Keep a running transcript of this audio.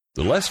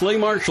The Leslie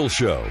Marshall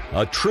Show,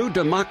 a true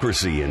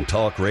democracy in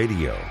talk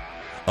radio.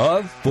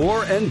 Of,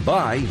 for, and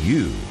by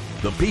you,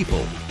 the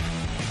people.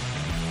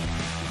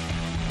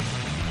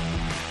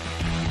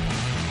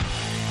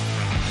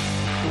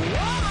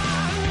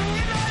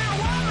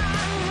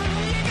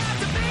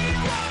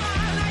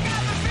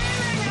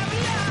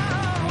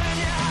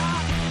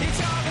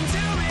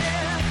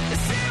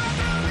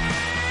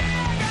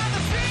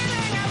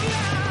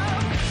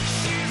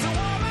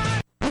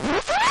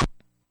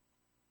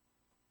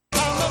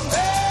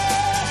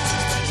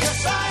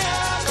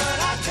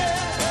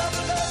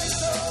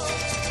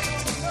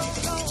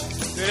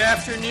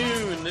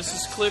 This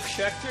is Cliff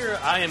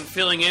Schecter. I am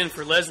filling in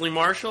for Leslie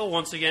Marshall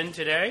once again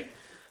today.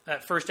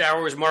 That first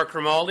hour was Mark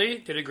Grimaldi.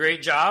 Did a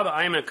great job.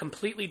 I am a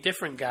completely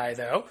different guy,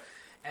 though.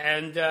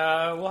 And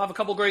we'll have a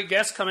couple great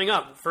guests coming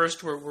up.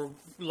 First, we're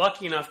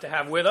lucky enough to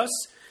have with us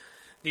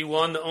the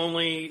one, the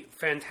only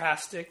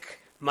fantastic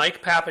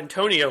Mike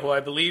Papantonio, who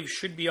I believe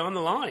should be on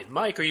the line.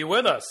 Mike, are you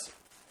with us?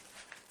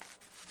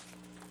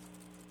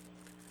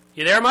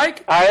 You there,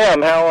 Mike? I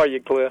am. How are you,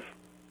 Cliff?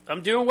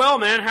 I'm doing well,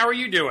 man. How are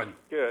you doing?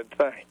 Good,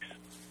 thanks.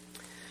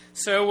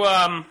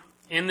 So,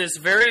 in this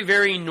very,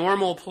 very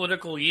normal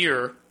political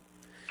year,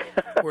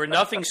 where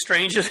nothing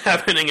strange is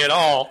happening at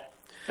all,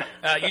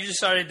 you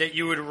decided that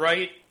you would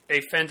write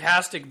a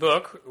fantastic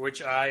book,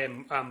 which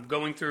I'm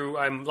going through.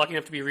 I'm lucky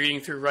enough to be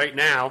reading through right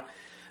now.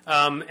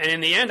 And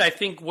in the end, I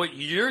think what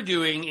you're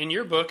doing in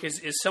your book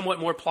is somewhat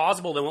more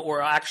plausible than what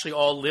we're actually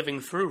all living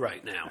through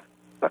right now.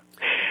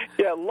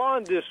 Yeah, Law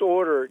and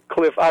Disorder,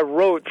 Cliff, I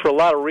wrote for a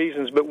lot of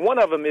reasons, but one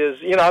of them is,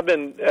 I've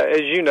been,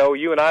 as you know,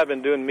 you and I have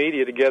been doing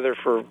media together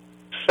for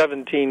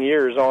 17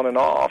 years on and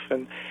off,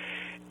 and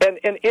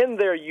in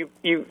there you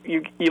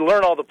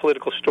learn all the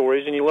political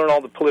stories and you learn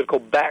all the political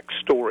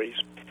backstories.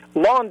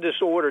 Law and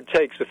Disorder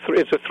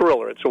it's a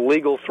thriller, it's a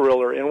legal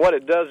thriller, and what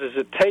it does is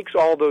it takes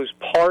all those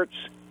parts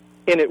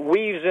and it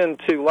weaves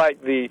into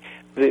like the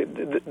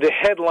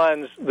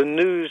headlines, the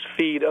news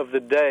feed of the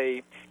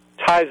day,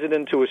 ties it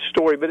into a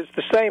story, but it's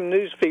the same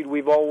news feed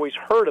we've always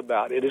heard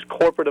about. It is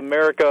corporate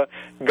America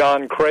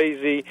gone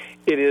crazy.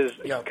 It is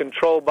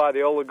controlled by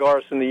the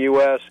oligarchs in the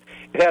U.S.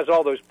 It has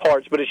all those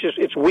parts, but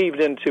it's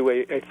weaved into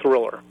a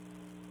thriller.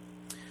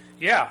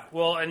 Yeah,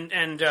 well,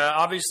 and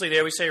obviously they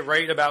always say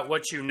write about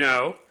what you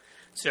know.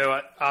 So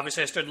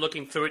obviously I started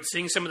looking through it,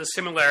 seeing some of the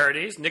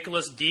similarities.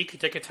 Nicholas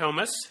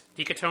Dichotomus,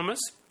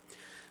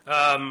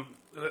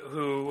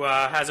 who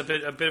has a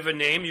bit of a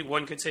name.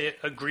 One could say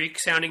a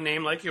Greek-sounding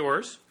name like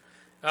yours.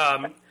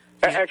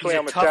 Actually,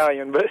 I'm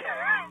Italian, but...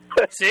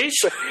 See?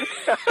 So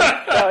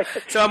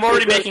I'm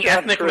already making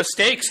ethnic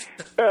mistakes.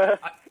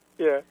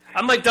 Yeah.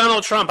 I'm like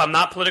Donald Trump. I'm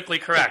not politically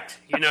correct.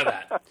 You know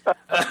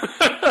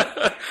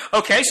that.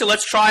 Okay, so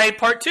let's try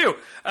part two.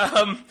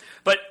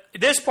 But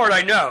this part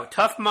I know.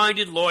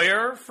 Tough-minded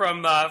lawyer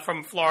from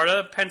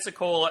Florida,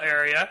 Pensacola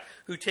area,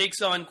 who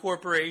takes on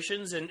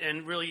corporations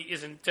and really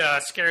isn't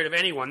scared of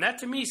anyone. That,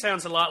 to me,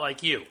 sounds a lot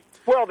like you.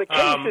 Well, the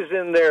cases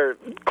in there,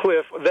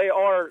 Cliff,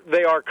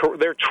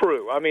 they're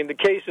true. I mean, the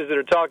cases that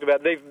are talked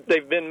about,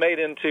 they've been made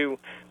into,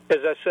 as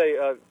I say,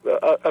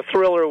 a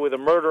thriller with a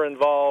murder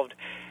involved.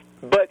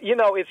 But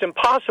it's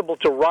impossible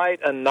to write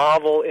a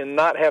novel and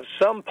not have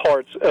some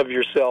parts of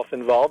yourself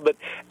involved. But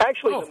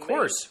actually,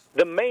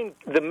 the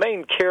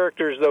main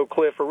characters, though,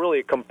 Cliff, are really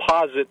a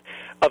composite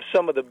of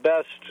some of the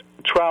best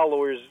trial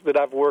lawyers that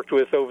I've worked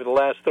with over the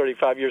last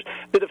 35 years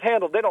that have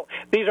handled.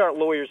 These aren't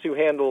lawyers who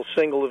handle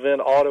single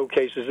event auto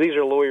cases. These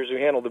are lawyers who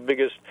handle the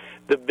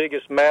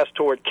biggest mass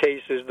tort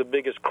cases, the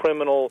biggest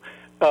criminal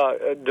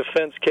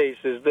defense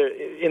cases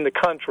in the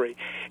country.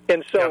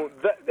 And so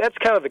that's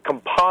kind of the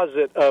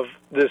composite of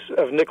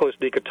Nicholas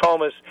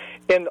Dichotomus,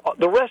 and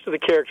the rest of the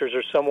characters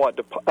are somewhat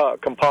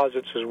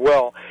composites as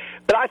well.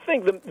 But I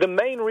think the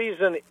main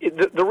reason,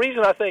 the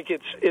reason I think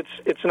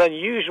it's an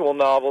unusual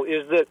novel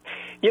is that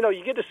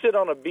you get to sit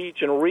on a beach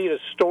and read a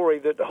story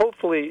that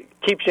hopefully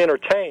keeps you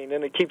entertained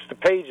and it keeps the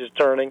pages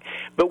turning.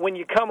 But when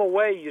you come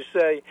away, you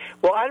say,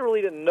 well, I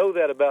really didn't know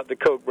that about the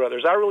Koch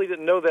brothers. I really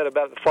didn't know that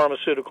about the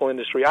pharmaceutical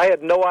industry. I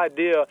had no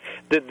idea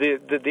that the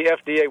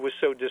FDA was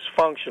so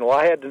dysfunctional.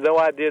 I had no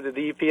idea that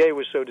the EPA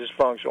was so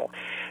dysfunctional.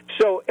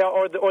 So,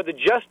 or the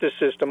justice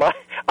system.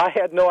 I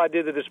had no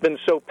idea that it's been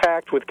so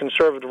packed with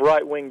conservative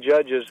right-wing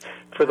judges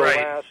for the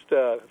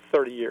last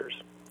 30 years.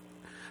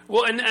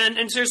 Well,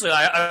 and seriously,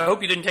 I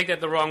hope you didn't take that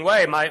the wrong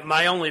way.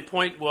 My only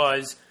point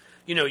was,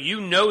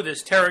 you know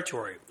this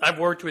territory. I've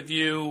worked with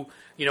you.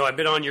 I've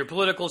been on your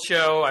political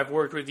show. I've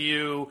worked with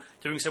you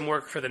doing some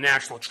work for the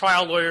National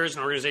Trial Lawyers,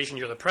 an organization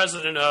you're the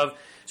president of.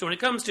 So when it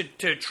comes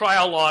to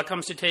trial law, it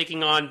comes to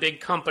taking on big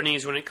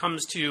companies, when it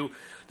comes to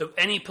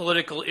any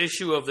political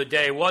issue of the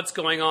day, what's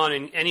going on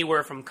in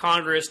anywhere from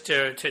Congress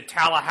to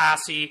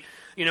Tallahassee,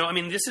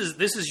 this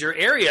is your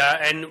area,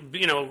 and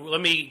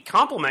let me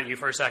compliment you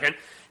for a second,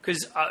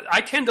 because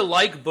I tend to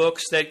like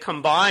books that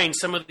combine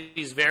some of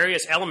these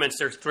various elements.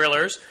 There's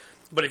thrillers,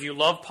 but if you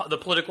love the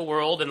political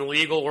world and the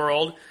legal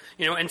world,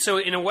 and so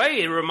in a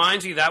way, it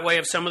reminds me that way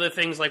of some of the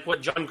things like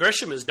what John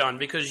Grisham has done,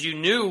 because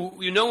when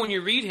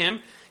you read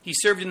him, He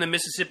served in the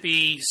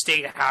Mississippi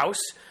State House.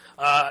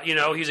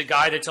 He's a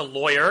guy that's a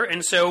lawyer,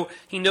 and so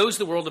he knows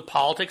the world of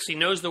politics. He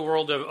knows the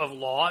world of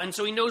law, and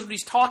so he knows what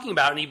he's talking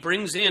about. And he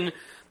brings in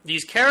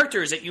these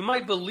characters that you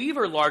might believe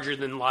are larger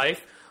than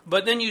life,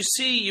 but then you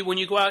see when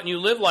you go out and you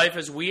live life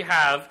as we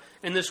have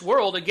in this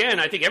world. Again,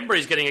 I think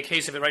everybody's getting a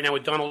case of it right now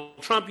with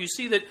Donald Trump. You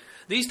see that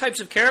these types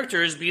of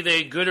characters, be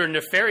they good or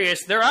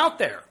nefarious, they're out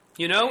there.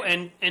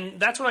 And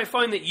that's what I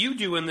find that you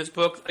do in this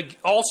book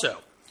also,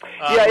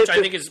 which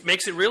I think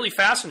makes it really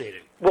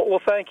fascinating.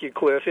 Well, thank you,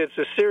 Cliff. It's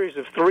a series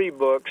of 3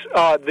 books.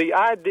 The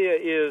idea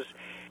is,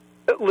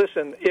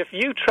 listen, if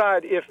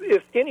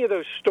any of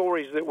those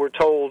stories that were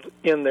told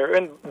in there,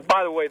 and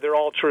by the way, they're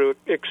all true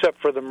except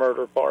for the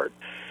murder part,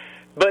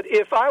 but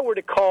if I were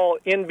to call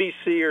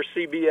NBC or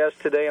CBS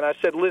today and I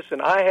said,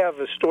 listen, I have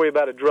a story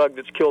about a drug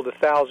that's killed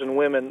 1,000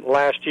 women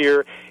last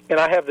year, and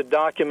I have the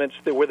documents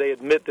where they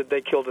admit that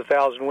they killed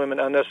 1,000 women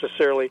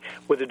unnecessarily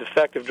with a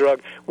defective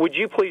drug, would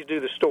you please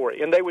do the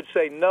story? And they would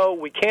say, no,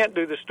 we can't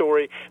do the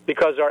story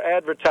because our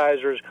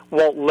advertisers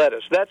won't let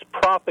us. That's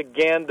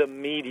propaganda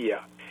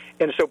media.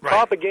 And so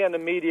propaganda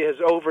media has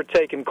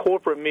overtaken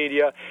corporate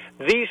media.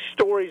 These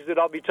stories that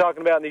I'll be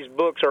talking about in these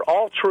books are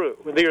all true.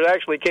 These are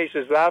actually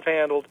cases that I've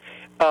handled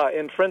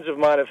and friends of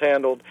mine have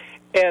handled.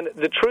 And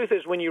the truth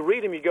is, when you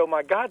read them, you go,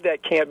 my God,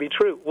 that can't be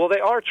true. Well, they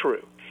are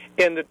true.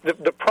 And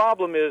the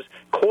problem is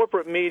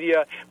corporate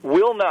media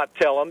will not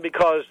tell them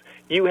because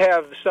you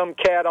have some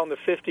cat on the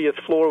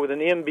 50th floor with an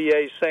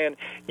MBA saying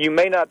you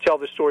may not tell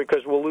the story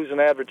because we'll lose an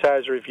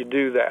advertiser if you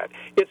do that.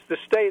 It's the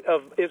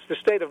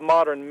state of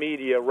modern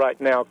media right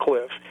now,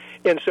 Cliff.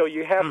 And so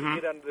you have to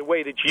get under the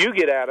way that you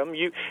get at them.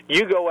 You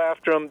go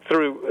after them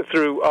through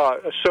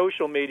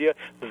social media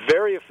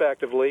very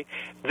effectively.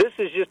 This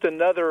is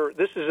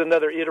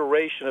another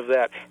iteration of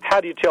that. How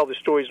do you tell the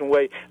stories in a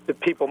way that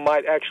people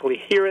might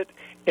actually hear it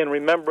and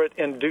remember it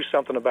and do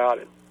something about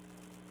it?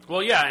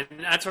 Well, yeah,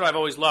 and that's what I've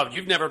always loved.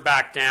 You've never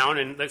backed down,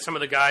 and some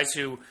of the guys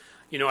who,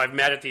 I've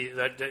met at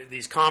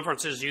these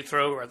conferences you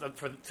throw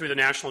through the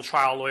National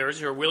Trial Lawyers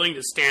who are willing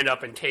to stand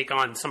up and take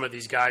on some of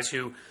these guys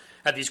who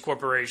at these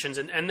corporations,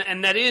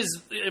 and that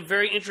is a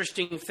very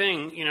interesting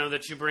thing,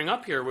 that you bring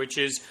up here, which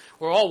is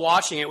we're all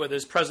watching it with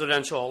this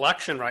presidential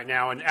election right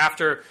now, and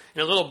after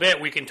in a little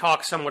bit we can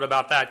talk somewhat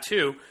about that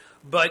too.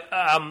 But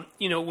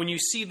when you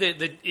see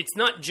that it's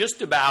not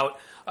just about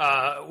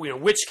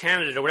which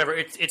candidate or whatever,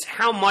 it's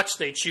how much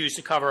they choose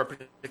to cover a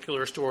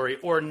particular story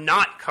or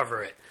not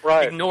cover it,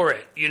 ignore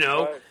it,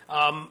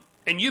 Right.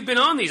 And you've been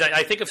on these.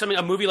 I think of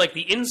a movie like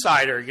The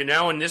Insider,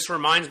 and this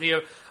reminds me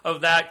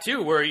of that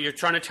too, where you're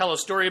trying to tell a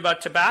story about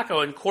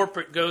tobacco and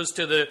corporate goes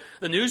to the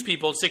news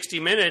people at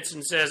 60 Minutes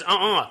and says,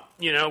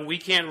 we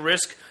can't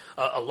risk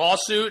a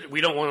lawsuit.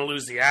 We don't want to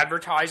lose the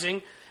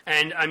advertising.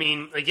 And, I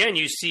mean, again,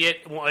 you see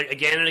it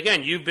again and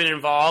again. You've been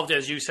involved,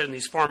 as you said, in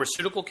these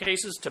pharmaceutical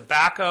cases,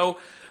 tobacco,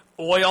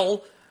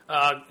 oil,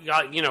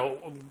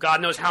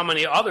 God knows how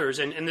many others.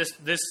 And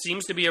this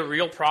seems to be a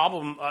real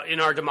problem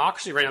in our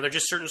democracy right now. There are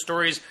just certain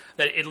stories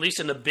that, at least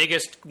in the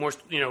biggest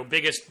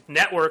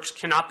networks,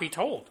 cannot be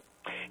told.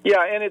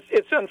 Yeah, and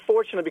it's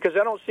unfortunate because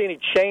I don't see any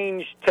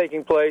change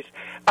taking place.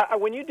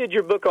 When you did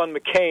your book on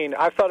McCain,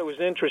 I thought it was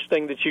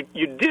interesting that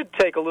you did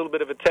take a little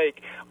bit of a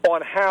take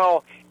on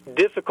how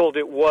difficult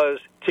it was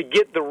to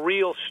get the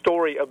real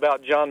story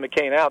about John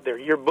McCain out there.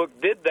 Your book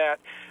did that,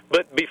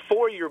 but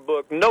before your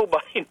book,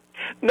 nobody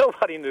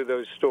knew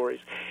those stories.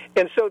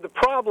 And so the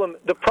problem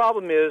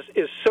is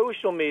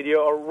social media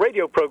or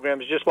radio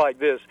programs just like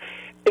this.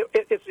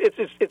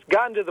 It's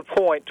gotten to the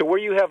point to where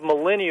you have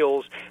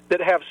millennials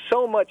that have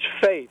so much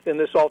faith in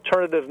this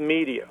alternative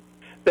media.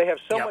 They have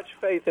so much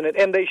faith in it,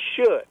 and they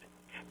should.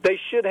 They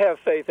should have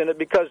faith in it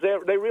because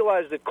they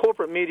realize that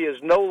corporate media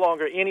is no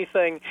longer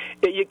anything.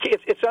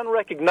 It's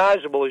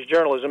unrecognizable as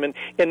journalism. In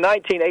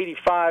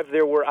 1985,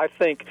 there were, I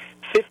think,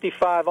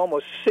 55,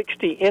 almost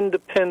 60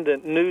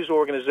 independent news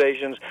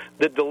organizations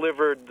that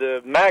delivered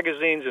the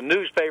magazines and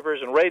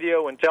newspapers and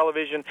radio and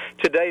television.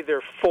 Today, there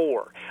are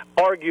 4.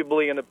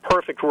 Arguably, in a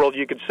perfect world,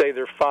 you could say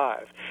there are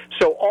 5.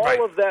 So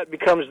all of that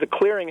becomes the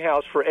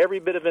clearinghouse for every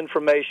bit of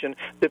information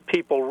that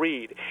people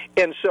read.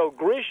 And so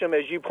Grisham,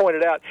 as you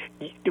pointed out,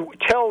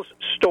 tells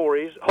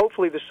stories,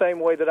 hopefully the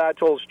same way that I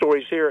told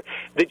stories here,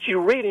 that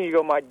you read and you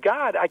go, my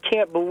God, I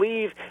can't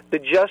believe the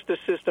justice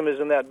system is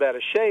in that bad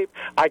a shape.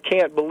 I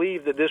can't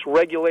believe that this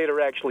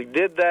regulator actually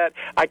did that.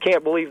 I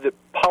can't believe that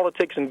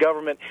politics and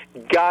government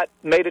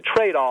made a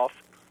trade-off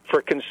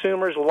for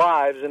consumers'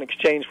 lives in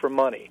exchange for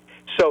money.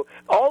 So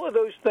all of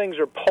those things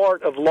are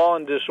part of Law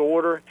and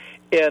Disorder,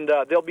 and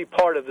they'll be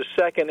part of the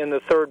second and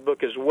the third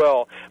book as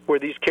well, where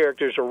these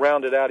characters are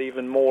rounded out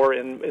even more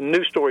and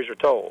new stories are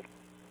told.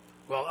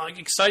 Well, I'm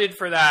excited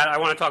for that. I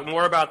want to talk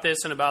more about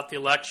this and about the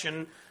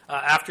election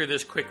after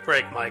this quick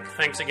break, Mike.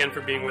 Thanks again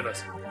for being with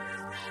us.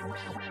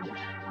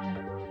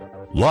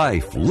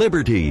 Life,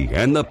 liberty,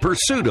 and the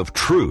pursuit of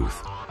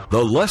truth.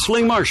 The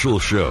Leslie Marshall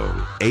Show,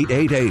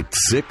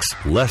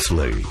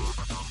 888-6-LESLIE.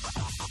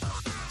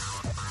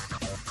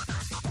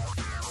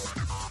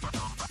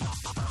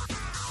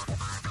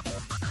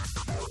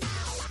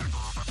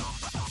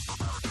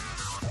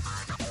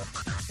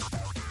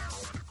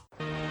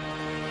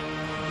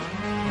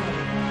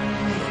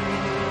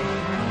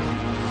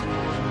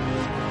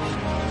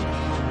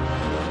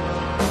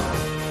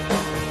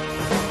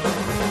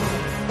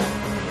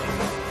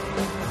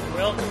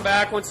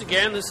 back once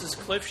again. This is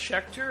Cliff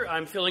Schecter.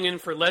 I'm filling in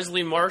for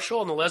Leslie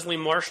Marshall on the Leslie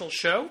Marshall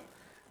Show.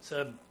 It's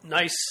a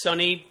nice,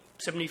 sunny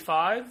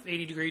 75,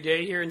 80-degree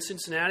day here in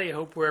Cincinnati. I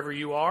hope wherever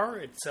you are,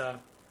 it's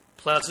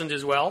pleasant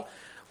as well.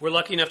 We're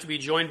lucky enough to be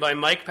joined by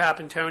Mike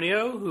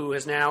Papantonio, who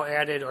has now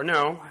added, or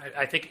no,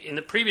 I think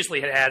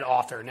previously had added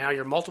author. Now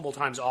you're multiple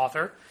times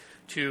author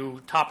to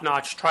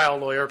top-notch trial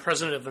lawyer,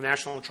 president of the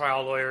National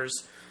Trial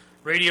Lawyers,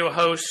 radio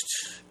host,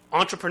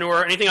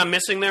 entrepreneur. Anything I'm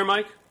missing there,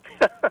 Mike?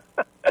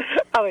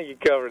 I think you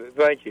covered it.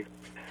 Thank you.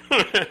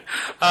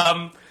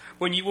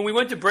 When we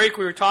went to break,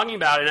 we were talking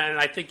about it, and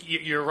I think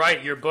you're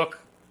right. Your book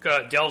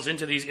delves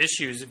into these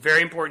issues,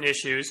 very important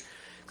issues,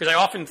 because I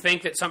often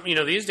think that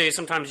these days,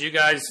 sometimes you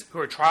guys who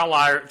are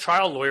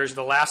trial lawyers,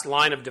 the last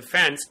line of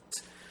defense.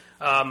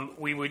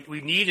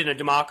 We need in a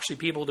democracy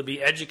people to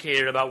be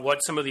educated about what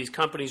some of these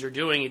companies are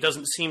doing. It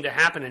doesn't seem to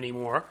happen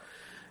anymore.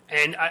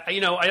 And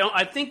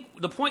I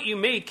think the point you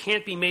made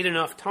can't be made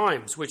enough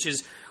times, which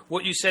is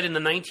what you said in the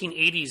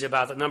 1980s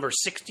about the number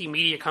 60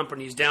 media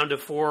companies down to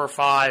 4 or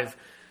 5.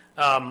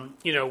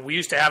 We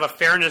used to have a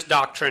fairness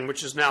doctrine,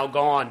 which is now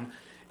gone.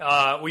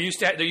 There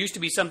used to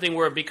be something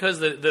where because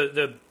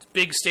the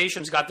big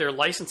stations got their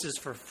licenses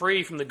for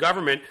free from the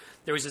government,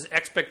 there was this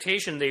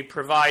expectation they'd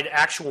provide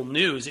actual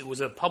news. It was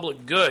a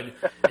public good,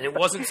 and it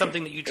wasn't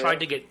something that you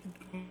tried to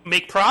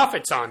make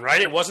profits on,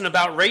 right? It wasn't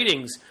about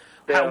ratings.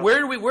 Yeah.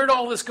 Where did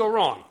all this go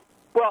wrong?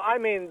 Well, I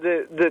mean,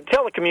 the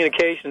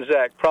Telecommunications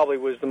Act probably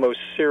was the most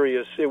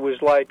serious. It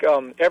was like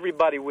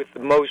everybody with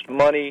the most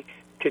money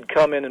could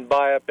come in and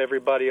buy up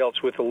everybody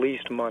else with the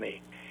least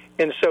money.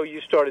 And so you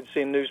started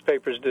seeing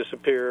newspapers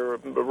disappear,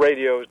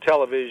 radio,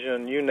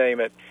 television, you name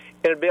it.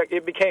 And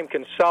it became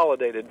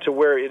consolidated to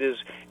where it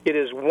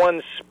is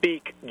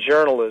one-speak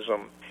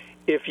journalism.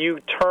 If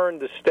you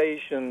turned the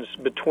stations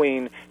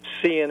between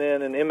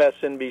CNN and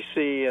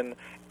MSNBC and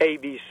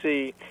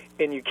ABC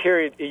and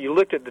you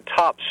looked at the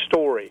top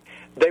story,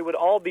 they would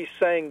all be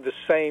saying the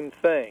same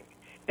thing.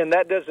 And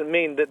that doesn't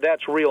mean that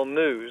that's real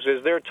news.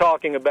 As they're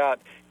talking about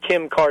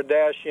Kim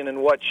Kardashian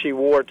and what she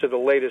wore to the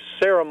latest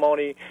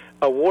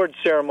award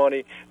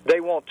ceremony, they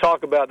won't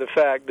talk about the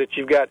fact that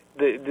you've got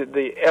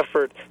the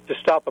effort to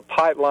stop a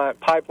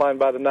pipeline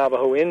by the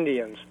Navajo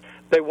Indians.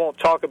 They won't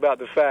talk about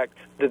the fact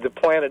that the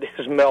planet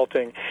is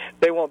melting.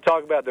 They won't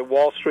talk about that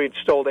Wall Street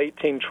stole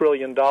 $18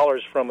 trillion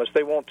from us.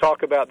 They won't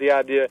talk about the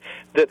idea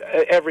that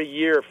every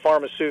year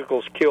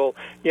pharmaceuticals kill,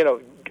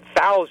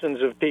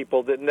 thousands of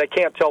people that they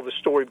can't tell the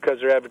story because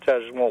their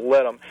advertisers won't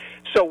let them.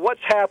 So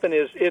what's happened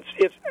is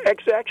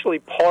it's actually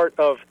part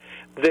of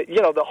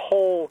the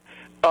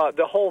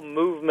whole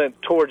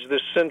movement towards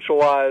this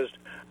centralized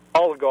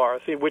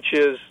oligarchy, which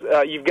is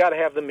you've got to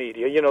have the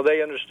media.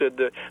 They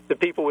understood the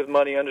people with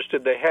money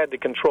understood they had to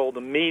control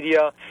the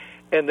media,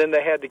 and then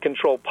they had to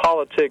control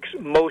politics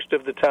most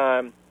of the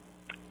time,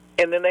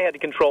 and then they had to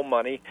control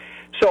money.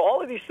 So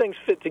all of these things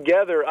fit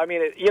together. I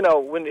mean,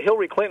 when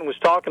Hillary Clinton was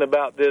talking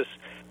about this,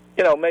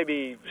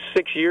 maybe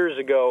 6 years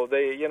ago,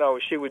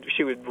 she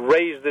would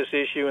raise this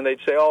issue and they'd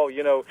say,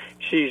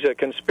 she's a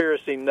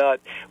conspiracy nut.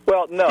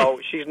 Well, no,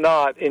 she's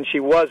not, and she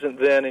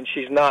wasn't then, and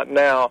she's not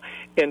now.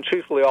 And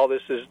truthfully, all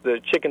this is the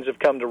chickens have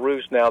come to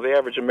roost now. The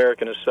average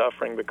American is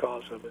suffering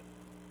because of it.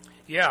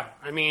 Yeah,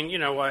 I mean,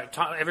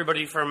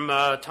 everybody from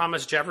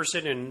Thomas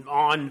Jefferson and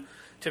on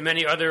to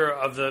many other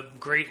of the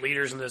great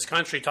leaders in this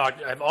country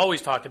I've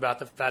always talked about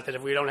the fact that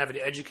if we don't have an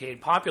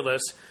educated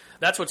populace,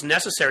 that's what's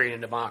necessary in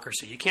a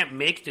democracy. You can't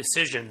make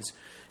decisions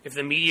if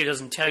the media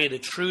doesn't tell you the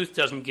truth,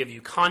 doesn't give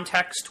you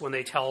context when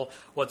they tell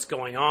what's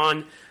going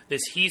on.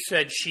 This he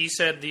said, she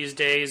said these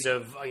days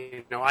of,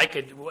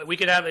 we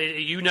could have,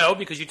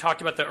 because you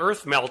talked about the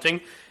earth melting,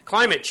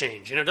 climate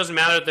change. It doesn't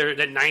matter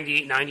that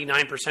 98,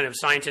 99% of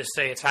scientists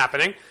say it's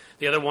happening.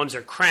 The other ones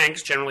are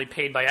cranks, generally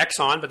paid by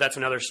Exxon, but that's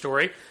another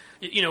story.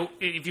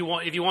 If you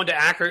want to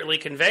accurately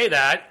convey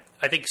that,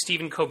 I think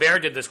Stephen Colbert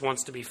did this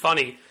once to be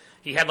funny.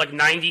 He had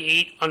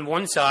 98 on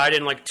one side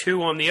and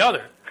 2 on the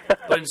other.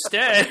 But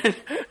instead,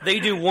 they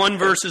do 1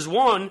 versus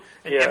 1,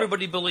 and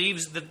everybody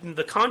believes that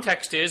the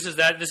context is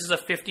that this is a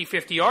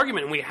 50-50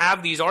 argument, and we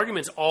have these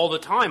arguments all the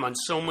time on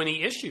so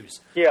many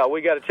issues. Yeah,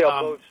 we got to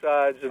tell both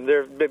sides, and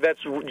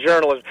that's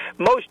journalists.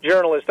 Most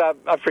journalists,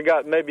 I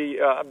forgot, maybe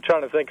I'm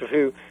trying to think of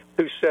who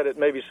said it.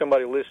 Maybe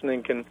somebody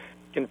listening can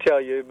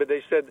tell you, but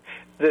they said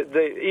that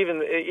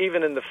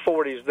even in the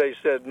 40s, they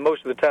said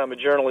most of the time a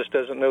journalist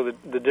doesn't know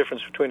the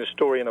difference between a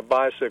story and a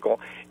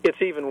bicycle.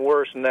 It's even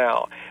worse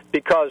now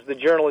because the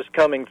journalists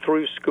coming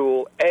through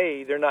school,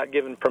 A, they're not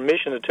given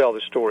permission to tell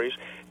the stories.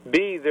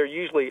 B, they're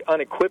usually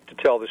unequipped to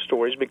tell the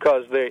stories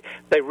because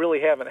they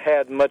really haven't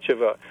had much of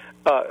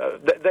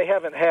they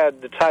haven't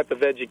had the type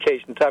of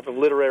education, type of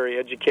literary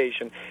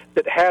education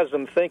that has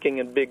them thinking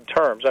in big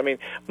terms. I mean,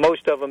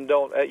 most of them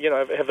don't,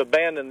 have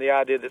abandoned the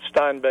idea that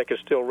Steinbeck is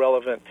still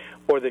relevant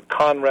or that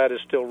Conrad is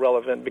still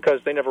relevant because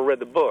they never read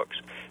the books.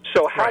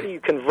 So how do you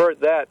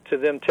convert that to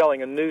them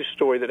telling a news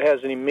story that has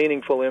any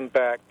meaningful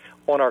impact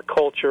on our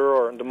culture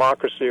or on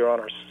democracy or on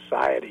our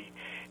society?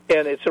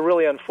 And it's a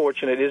really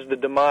unfortunate. It is the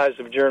demise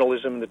of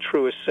journalism in the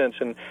truest sense.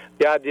 And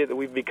the idea that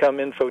we've become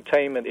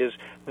infotainment is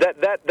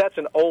that's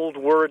an old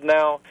word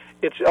now.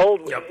 It's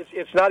old. Yep.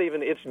 It's not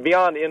even. It's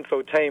beyond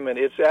infotainment.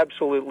 It's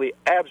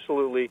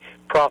absolutely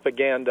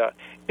propaganda.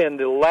 And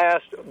the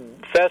last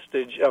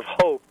vestige of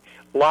hope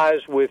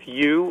lies with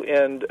you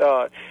and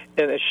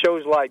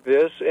shows like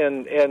this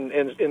and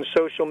in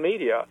social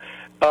media.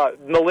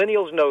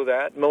 Millennials know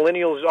that.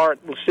 Millennials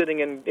aren't sitting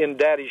in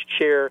daddy's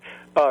chair,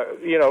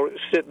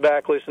 sit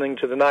back listening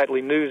to the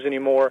nightly news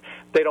anymore.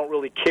 They don't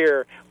really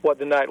care what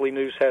the nightly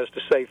news has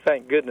to say,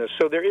 thank goodness.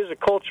 So there is a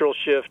cultural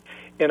shift,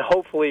 and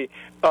hopefully,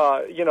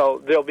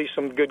 there'll be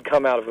some good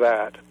come out of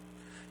that.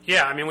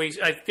 Yeah, I mean,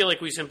 I feel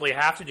like we simply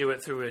have to do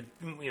it through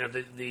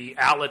the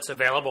outlets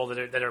available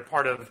that are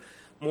part of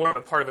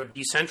a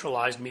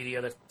decentralized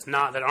media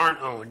that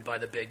aren't owned by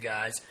the big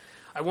guys.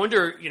 I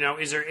wonder,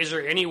 is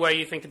there any way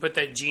you think to put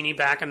that genie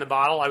back in the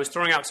bottle? I was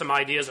throwing out some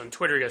ideas on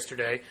Twitter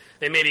yesterday.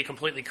 They may be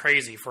completely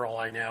crazy for all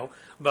I know,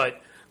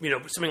 but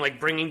something like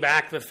bringing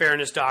back the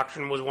fairness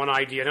doctrine was one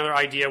idea. Another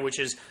idea, which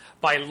is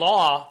by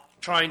law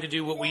trying to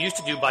do what we used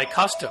to do by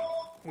custom,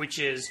 which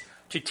is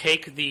to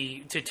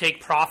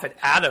take profit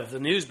out of the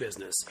news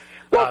business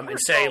and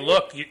say,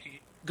 look,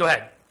 go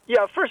ahead.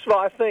 Yeah, first of all,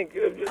 I think,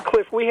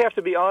 Cliff, we have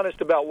to be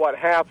honest about what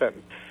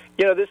happened.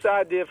 This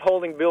idea of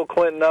holding Bill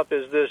Clinton up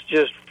as this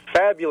just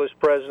fabulous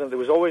president that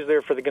was always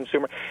there for the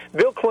consumer.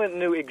 Bill Clinton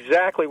knew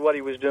exactly what he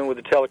was doing with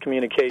the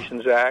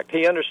Telecommunications Act.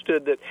 He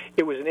understood that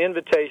it was an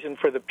invitation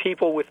for the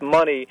people with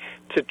money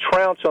to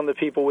trounce on the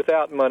people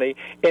without money,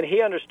 and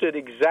he understood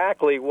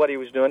exactly what he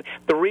was doing.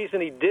 The reason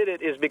he did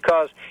it is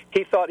because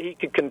he thought he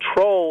could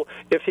control,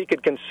 if he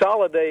could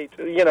consolidate,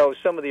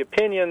 some of the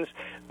opinions,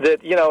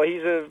 that,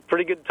 he's a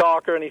pretty good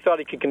talker, and he thought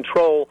he could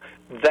control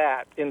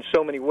that in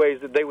so many ways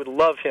that they would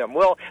love him.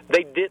 Well,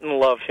 they didn't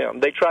love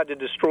him. They tried to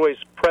destroy his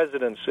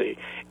presidency,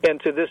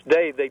 and to this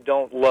day they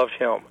don't love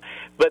him.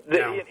 But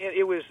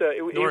it was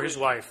nor his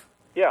wife.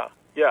 Yeah,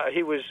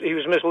 he was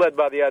misled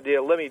by the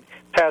idea. Let me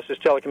pass this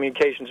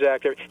Telecommunications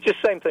Act. Just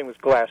same thing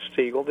with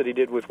Glass-Steagall that he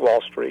did with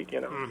Wall Street.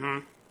 Mm-hmm.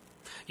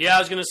 Yeah, I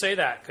was going to say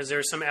that because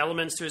there's some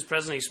elements to his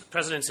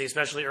presidency,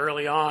 especially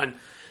early on.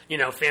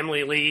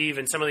 Family leave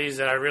and some of these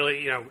that I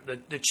really,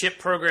 the CHIP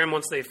program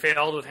once they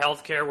failed with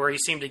health care where he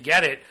seemed to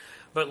get it.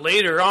 But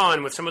later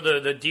on with some of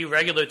the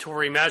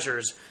deregulatory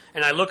measures,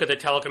 and I look at the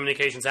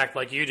Telecommunications Act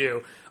like you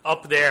do,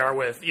 up there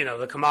with,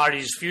 the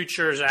Commodities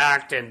Futures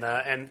Act and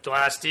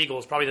Glass-Steagall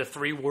is probably the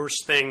three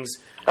worst things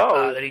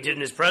that he did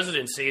in his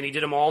presidency. And he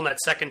did them all in that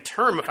second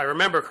term, if I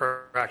remember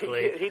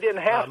correctly. He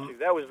didn't have to.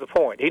 That was the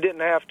point. He didn't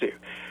have to.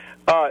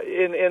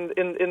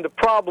 And the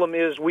problem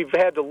is we've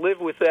had to live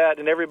with that,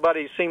 and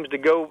everybody seems to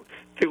go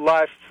through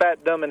life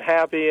fat, dumb, and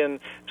happy and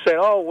saying,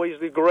 oh, he's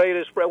the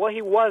greatest. Well,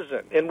 he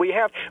wasn't. And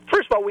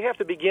first of all, we have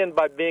to begin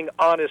by being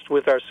honest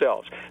with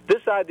ourselves.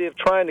 This idea of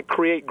trying to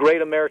create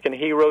great American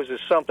heroes is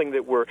something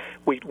that we're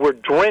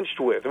drenched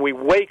with. We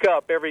wake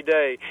up every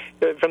day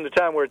from the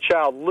time we're a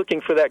child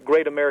looking for that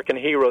great American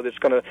hero that's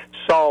going to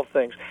solve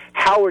things.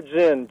 Howard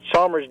Zinn,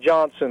 Chalmers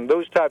Johnson,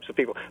 those types of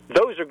people,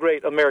 those are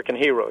great American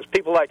heroes.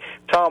 People like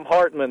Tom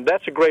Hartman,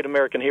 that's a great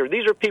American hero.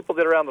 These are people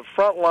that are on the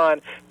front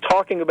line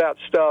talking about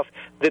stuff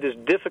that is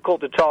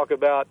difficult to talk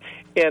about,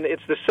 and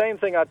it's the same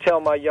thing I tell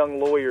my young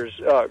lawyers,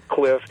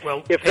 Cliff.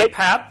 Well,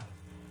 Pap,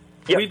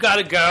 we've got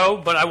to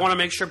go, but I want to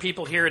make sure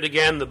people hear it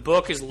again. The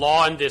book is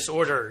Law and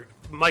Disorder.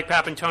 Mike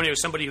Papantonio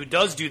is somebody who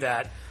does do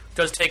that,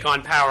 does take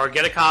on power.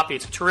 Get a copy.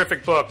 It's a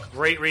terrific book.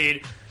 Great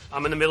read.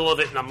 I'm in the middle of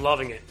it, and I'm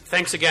loving it.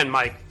 Thanks again,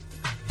 Mike.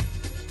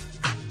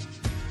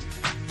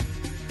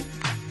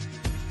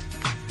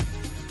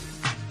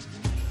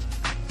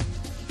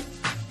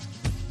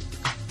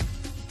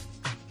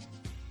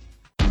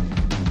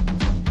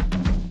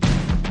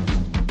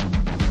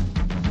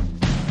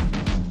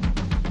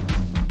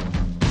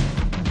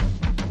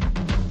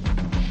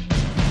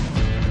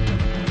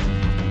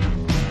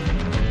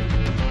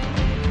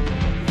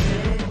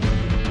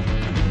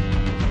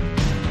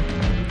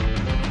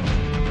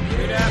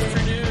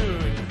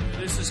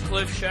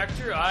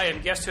 Schecter. I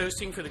am guest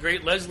hosting for the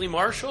great Leslie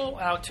Marshall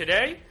out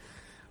today.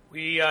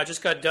 We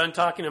just got done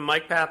talking to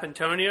Mike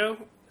Papantonio.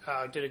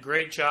 Did a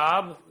great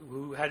job.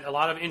 Who had a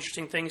lot of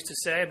interesting things to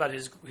say about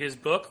his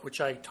book,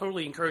 which I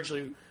totally encourage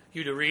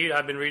you to read.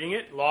 I've been reading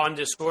it, Law and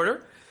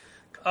Disorder.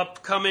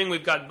 Upcoming,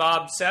 we've got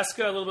Bob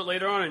Cesca a little bit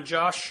later on and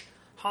Josh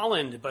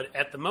Holland. But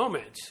at the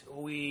moment,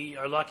 we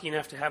are lucky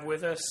enough to have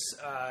with us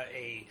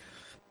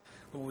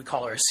what we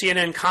call her, a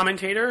CNN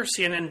commentator,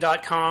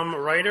 CNN.com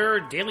writer,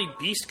 Daily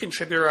Beast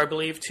contributor, I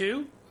believe,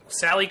 too.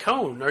 Sally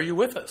Kohn, are you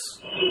with us?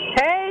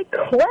 Hey,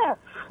 Cliff.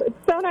 It's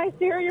so nice to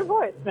hear your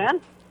voice, man.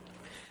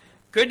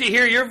 Good to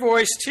hear your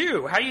voice,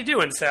 too. How you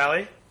doing,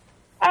 Sally?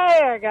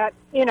 Hey, I got,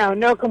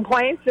 no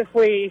complaints if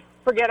we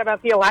forget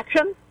about the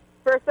election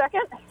for a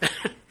second.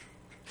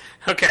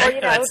 Okay,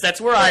 or,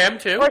 that's where I am,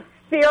 too. Or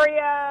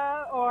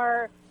Syria,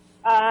 or...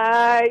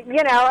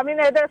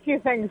 there are a few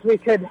things we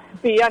could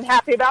be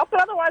unhappy about,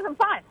 but otherwise I'm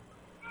fine.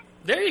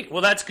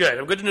 Well, that's good.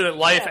 I'm good to know that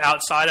life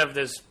outside of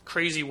this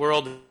crazy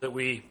world that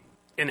we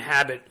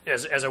inhabit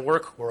as a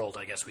work world,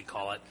 I guess we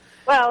call it.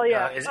 Well,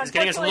 yeah. Is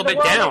getting us a little bit the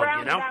world down, around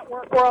you know? That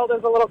work world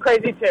is a little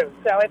crazy, too.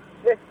 So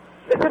it's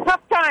a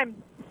tough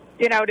time,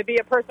 to be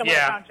a person with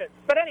a conscience.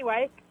 But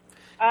anyway.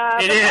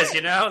 It is,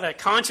 that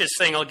conscious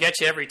thing will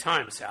get you every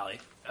time, Sally.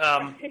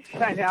 I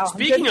know.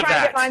 Speaking of that. I'm trying to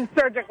get mine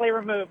surgically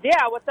removed.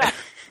 Yeah, what's up?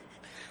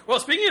 Well,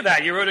 speaking of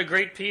that, you wrote a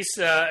great piece.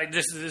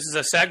 This is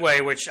a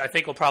segue, which I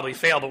think will probably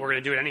fail, but we're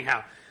going to do it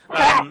anyhow.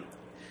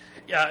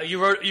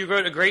 You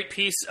wrote a great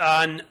piece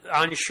on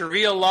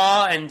Sharia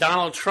law and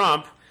Donald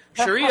Trump.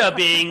 Sharia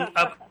being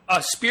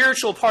a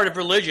spiritual part of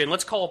religion.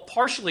 Let's call it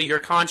partially your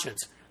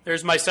conscience.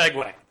 There's my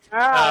segue.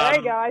 Oh, there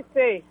you go. I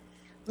see.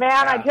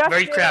 Man, I just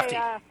very crafty.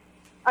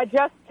 I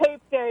just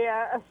taped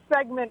a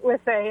segment with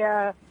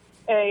a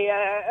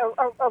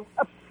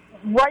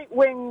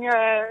right-wing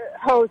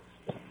host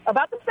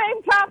about the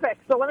same topic.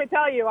 So let me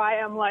tell you, I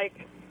am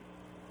like,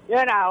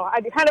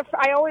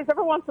 I always,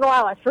 every once in a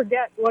while, I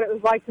forget what it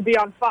was like to be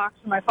on Fox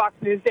in my Fox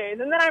News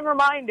days, and then I'm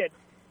reminded.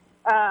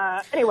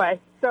 Anyway,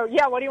 so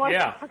yeah, what do you want to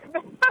talk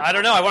about? I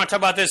don't know. I want to talk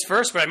about this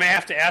first, but I may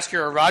have to ask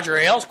you a Roger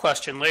Ailes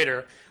question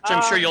later, which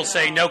I'm sure you'll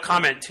say no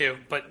comment to,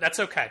 but that's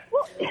okay.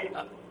 Well,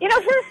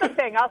 here's the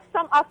thing. I'll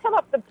sum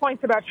up the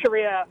points about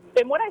Sharia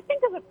in what I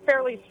think is a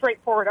fairly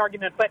straightforward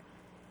argument, but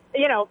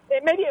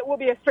maybe it will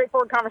be a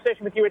straightforward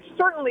conversation with you. It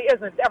certainly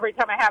isn't every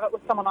time I have it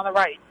with someone on the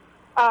right.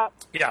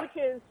 Which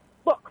is,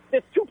 look,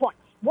 there's 2 points.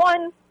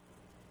 One,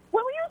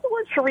 when we use the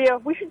word Sharia,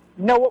 we should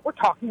know what we're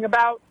talking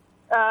about.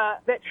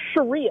 That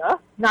Sharia,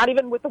 not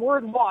even with the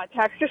word law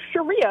attached, just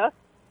Sharia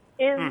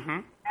is,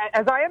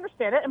 as I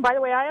understand it, and by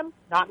the way, I am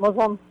not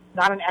Muslim,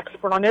 not an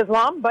expert on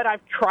Islam, but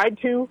I've tried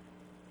to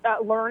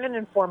learn and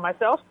inform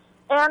myself,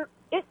 and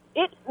it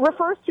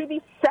refers to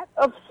the set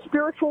of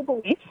spiritual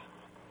beliefs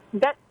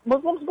that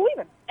Muslims believe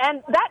in.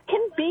 And that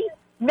can be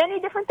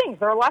many different things.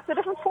 There are lots of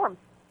different forms.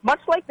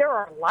 Much like there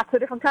are lots of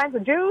different kinds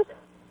of Jews,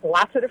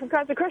 lots of different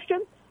kinds of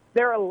Christians,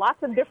 there are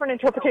lots of different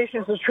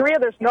interpretations of Sharia.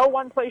 There's no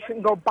one place you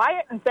can go buy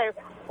it and say,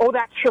 oh,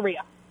 that's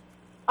Sharia.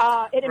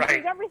 It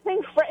means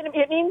everything.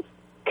 It means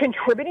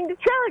contributing to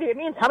charity. It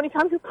means how many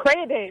times you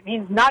pray a day. It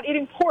means not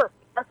eating pork.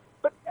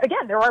 But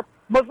again, there are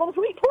Muslims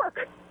who eat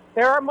pork.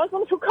 There are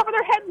Muslims who cover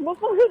their heads,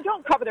 Muslims who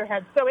don't cover their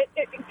heads. So it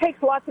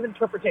takes lots of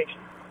interpretation.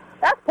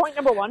 That's point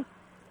number one.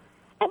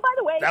 And by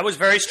the way, that was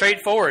very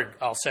straightforward,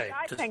 I'll say.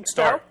 I think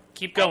start. So.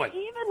 Keep going.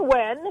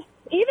 And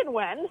even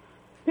when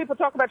people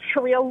talk about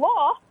Sharia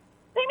law,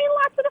 they mean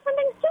lots of different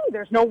things too.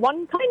 There's no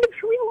one kind of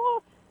Sharia law.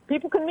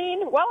 People can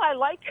mean, well, I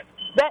like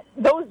that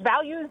those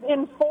values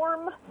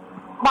inform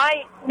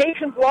my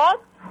nation's laws,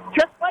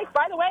 just like,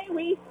 by the way,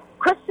 we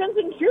Christians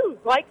and Jews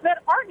like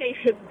that our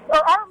nation,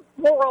 or our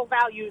moral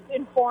values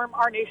inform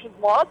our nation's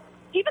laws,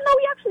 even though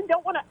we actually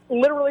don't want to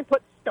literally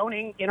put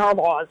stoning in our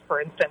laws, for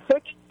instance. So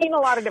it can mean a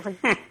lot of different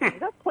things.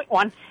 That's point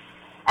one.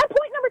 And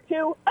point number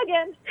two,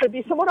 again, should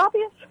be somewhat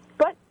obvious,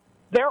 but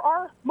there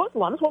are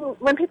Muslims,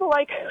 when people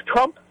like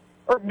Trump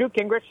or Newt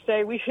Gingrich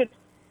say we should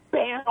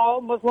ban all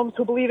Muslims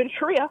who believe in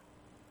Sharia,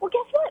 well,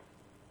 guess what?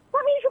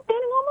 That means you're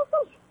banning all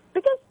Muslims,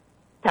 because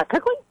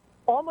technically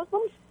all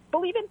Muslims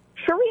believe in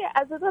Sharia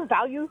as a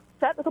value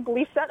set, as a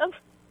belief set of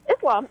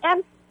Islam.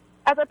 And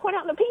as I point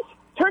out in the piece,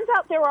 turns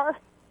out there are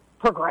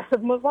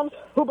progressive Muslims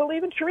who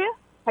believe in Sharia.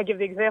 I give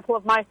the example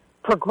of my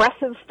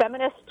progressive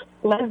feminist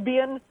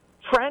lesbian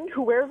friend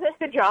who wears a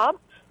hijab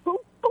who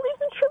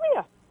believes in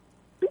Sharia.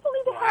 People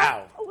need to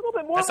have a little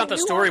bit more. That's not the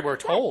story we're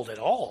told at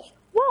all.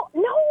 Well,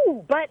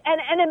 no, but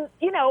and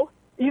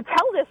you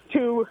tell this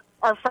to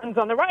our friends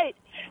on the right,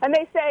 and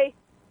they say,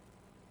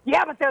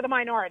 yeah, but they're the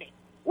minority.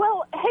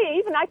 Well, hey,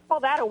 even I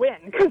call that a win,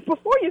 because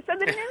before you said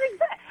they didn't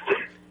exist.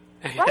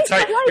 Right? That's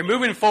right. You're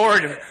moving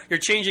forward. You're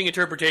changing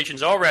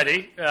interpretations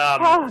already.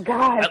 Oh,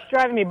 God, it's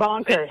driving me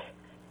bonkers.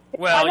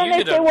 Well, and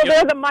then they say,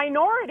 they're the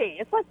minority.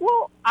 It's like,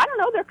 well, I don't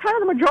know. They're kind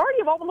of the majority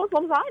of all the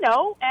Muslims I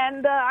know,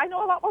 and I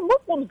know a lot more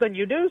Muslims than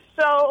you do,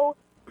 so...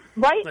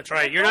 Right? That's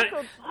right. You're not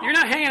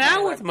hanging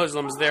out with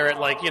Muslims there at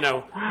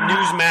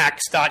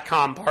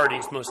Newsmax.com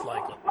parties, most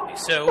likely.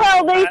 So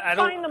well, they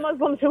find the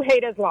Muslims who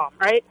hate Islam,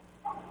 right?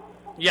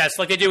 Yes,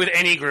 like they do with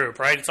any group,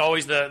 right? It's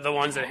always the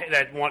ones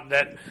that want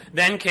that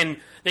then can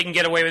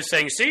get away with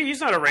saying, see, he's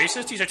not a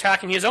racist, he's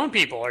attacking his own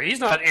people, or he's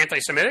not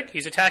anti-Semitic,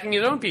 he's attacking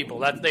his own people.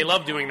 They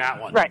love doing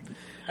that one. Right.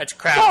 That's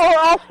crap.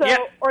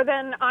 Or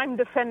then I'm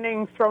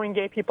defending throwing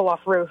gay people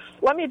off roofs.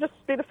 Let me just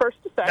be the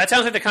first to say. That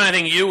sounds like the kind of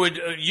thing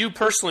you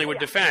personally would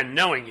defend,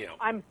 knowing you.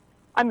 I'm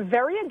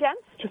very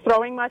against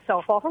throwing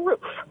myself off a roof.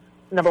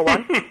 Number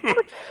one.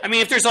 I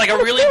mean, if there's like a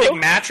really big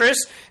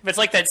mattress, if it's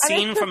like that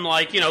scene from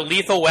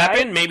Lethal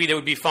Weapon, maybe that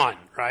would be fun,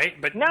 right?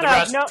 But no,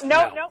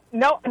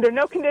 under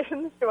no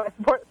conditions do I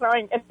support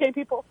throwing gay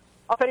people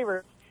off any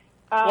roof.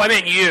 Well, I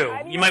meant you.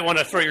 You might want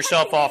to throw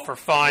yourself off for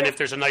fun if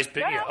there's a nice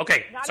bit. Yeah.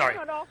 Okay, sorry.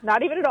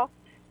 Not even at all.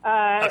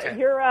 Okay.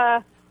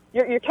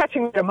 You're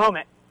catching me at a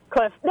moment,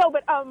 Cliff. No,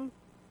 but and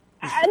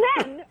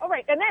then all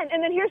right, and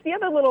then here's the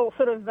other little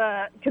sort of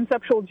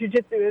conceptual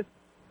jujitsu is,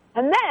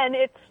 and then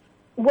it's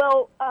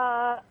but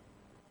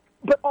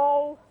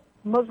all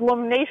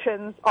Muslim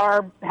nations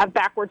have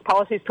backwards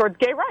policies towards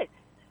gay rights.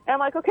 And I'm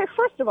like, okay,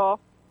 first of all,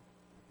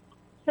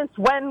 since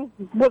when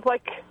was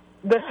like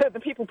the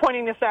people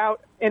pointing this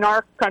out in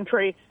our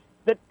country,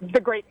 the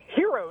great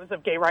heroes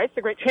of gay rights,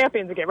 the great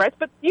champions of gay rights?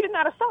 But even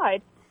that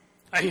aside,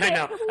 I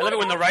know. I love it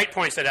when the right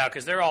points it out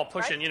because they're all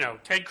pushing,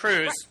 right? Ted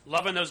Cruz,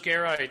 loving those gay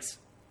rights.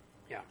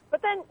 Yeah.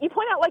 But then you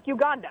point out like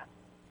Uganda,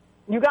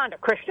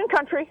 Christian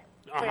country,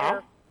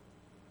 where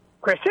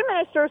Christian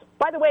ministers,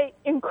 by the way,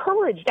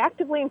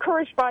 actively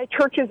encouraged by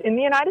churches in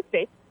the United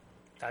States.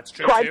 That's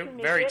true, tried too. to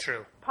make Very it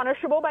true.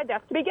 Punishable by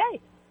death to be gay.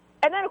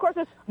 And then, of course,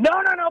 it's, no,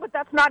 but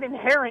that's not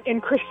inherent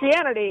in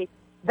Christianity.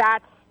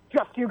 That's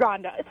just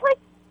Uganda. It's like,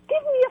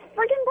 give me a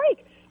friggin'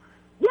 break.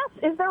 Yes,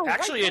 is there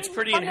Actually, it's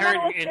pretty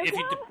inherent if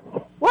you...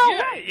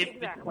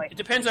 exactly. It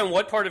depends on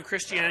what part of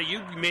Christianity.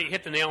 You may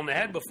hit the nail on the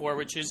head before,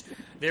 which is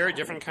there are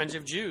different kinds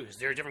of Jews,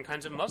 there are different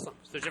kinds of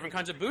Muslims, there are different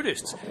kinds of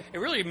Buddhists. It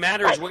really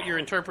matters what your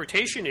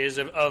interpretation is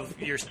of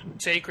your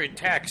sacred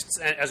texts,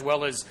 as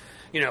well as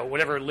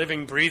whatever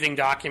living, breathing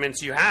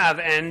documents you have,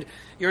 and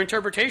your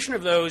interpretation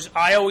of those.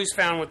 I always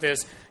found with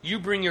this, you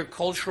bring your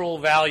cultural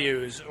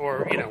values,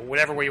 or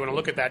whatever way you want to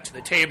look at that, to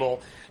the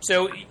table.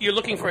 So you're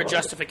looking for a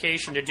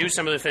justification to do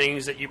some of the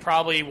things that you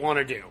probably want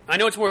to do. I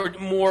know it's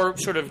more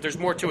sort of, there's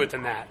more to it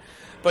than that.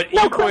 But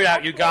you point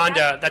out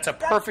Uganda, that's a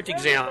perfect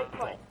example.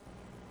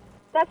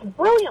 That's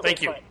brilliant.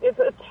 Thank you.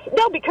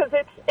 Because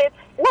it's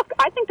look,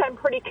 I think I'm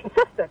pretty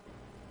consistent.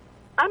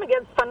 I'm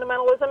against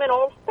fundamentalism in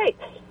all faiths.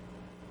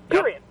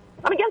 Period. Yep.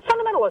 I'm against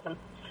fundamentalism.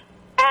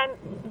 And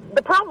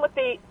the problem with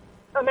the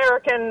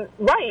American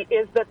right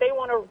is that they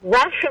want to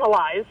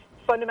rationalize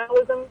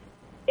fundamentalism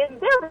in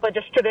their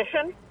religious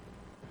tradition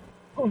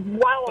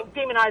while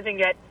demonizing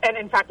it, and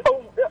in fact,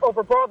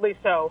 over broadly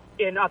so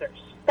in others.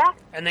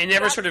 And they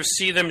never sort of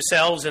see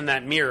themselves in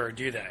that mirror,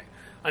 do they?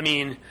 I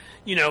mean,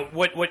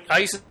 what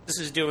ISIS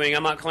is doing,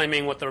 I'm not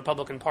claiming what the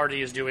Republican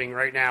Party is doing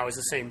right now is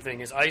the same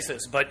thing as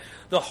ISIS, but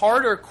the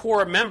harder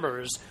core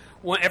members,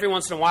 every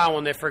once in a while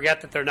when they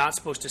forget that they're not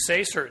supposed to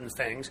say certain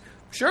things,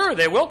 sure,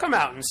 they will come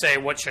out and say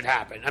what should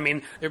happen. I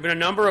mean, there have been a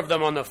number of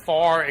them on the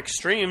far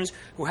extremes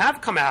who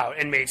have come out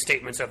and made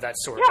statements of that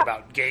sort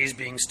about gays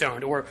being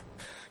stoned. Or,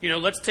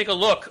 let's take a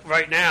look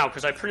right now,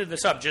 because I printed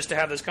this up just to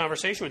have this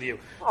conversation with you.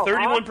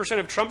 31%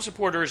 of Trump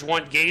supporters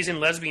want gays and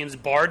lesbians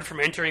barred from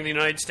entering the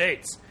United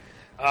States.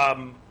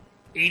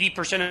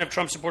 80% of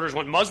Trump supporters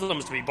want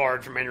Muslims to be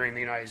barred from entering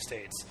the United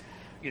States.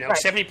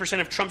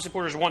 70% of Trump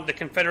supporters want the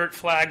Confederate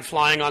flag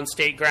flying on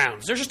state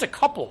grounds. There's just a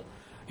couple,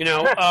 So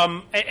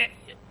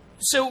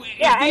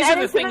these are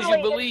the things you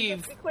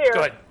believe. Clear, go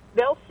ahead.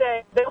 They'll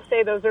say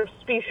those are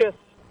specious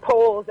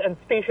polls and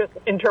specious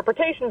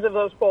interpretations of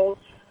those polls,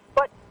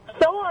 but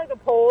so are the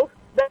polls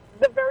that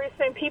the very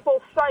same people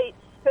cite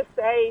to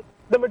say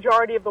the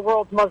majority of the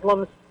world's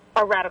Muslims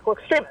are radical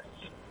extremists.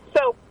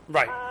 So,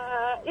 right.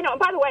 And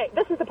by the way,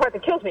 this is the part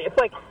that kills me. It's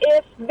like,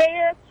 if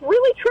it's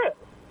really true,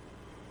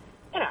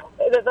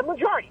 the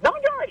majority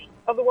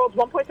of the world's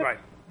 1.6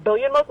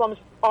 billion Muslims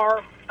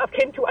are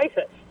akin to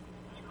ISIS,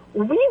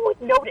 we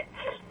would notice.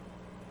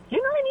 You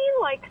know what I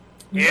mean? Like,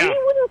 we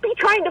wouldn't be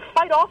trying to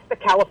fight off the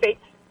caliphate.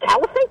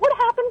 Caliphate would have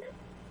happened.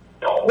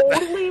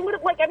 Totally would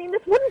have.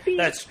 This wouldn't be.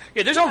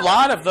 There's a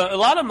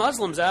lot of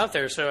Muslims out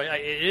there, so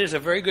it is a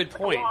very good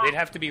point. They'd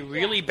have to be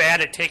really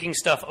bad at taking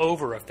stuff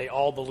over if they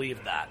all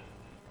believe that.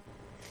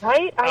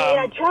 Right?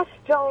 I just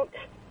don't.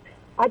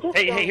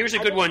 Hey, here's a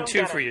good one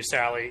too for you,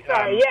 Sally.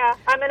 Sorry,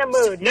 I'm in a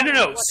mood.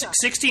 No.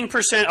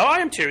 16%. Oh, I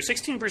am too.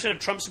 16% of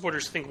Trump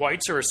supporters think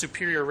whites are a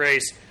superior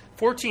race.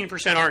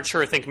 14% aren't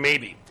sure. Think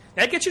maybe.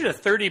 That gets you to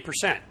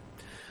 30%.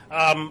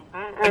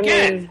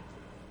 Again.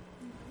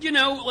 but you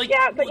know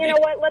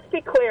what? Let's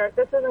be clear.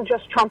 This isn't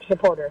just Trump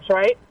supporters,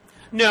 right?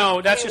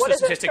 No, that's just the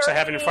statistics I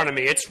have in front of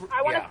me.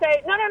 I want to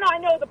say, no, I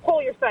know the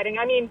poll you're citing.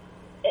 I mean,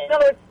 in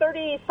other words,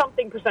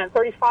 30-something percent,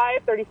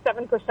 35,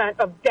 37%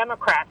 of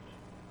Democrats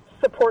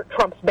support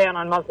Trump's ban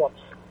on Muslims.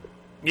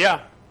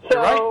 Yeah,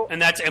 you're right.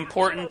 And that's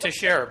important to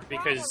share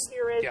because...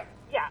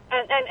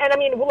 And I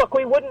mean, look,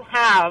 we wouldn't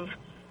have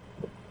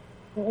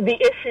the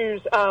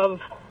issues of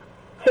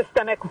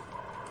systemic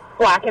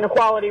black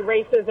inequality,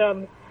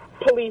 racism,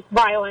 police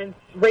violence,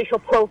 racial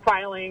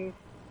profiling.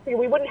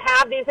 We wouldn't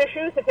have these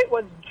issues if it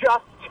was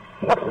just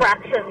a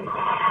fraction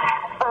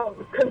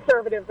of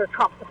conservatives or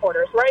Trump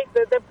supporters, right?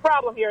 The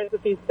problem here is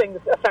that these things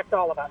affect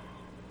all of us.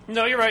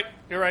 No, you're right.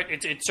 You're right.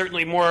 It's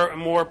certainly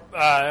more.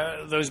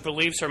 Those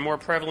beliefs are more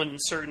prevalent in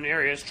certain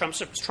areas.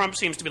 Trump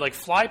seems to be like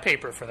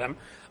flypaper for them,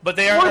 but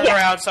they are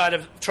outside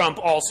of Trump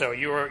also.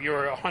 You're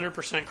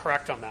 100%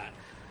 correct on that.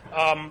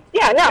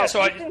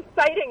 So he's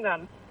inciting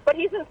them, but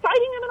he's inciting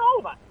them in all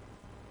of us.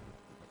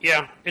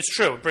 Yeah, it's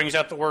true. It brings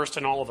out the worst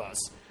in all of us.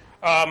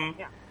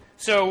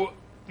 So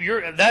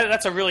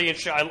that's a really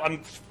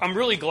interesting. I'm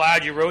really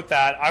glad you wrote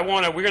that.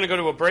 We're going to go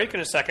to a break in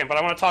a second, but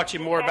I want to talk to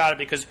you more about it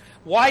because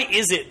why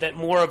is it that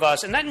more of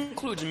us, and that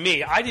includes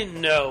me, I didn't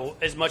know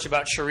as much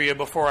about Sharia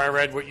before I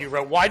read what you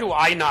wrote. Why do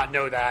I not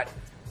know that?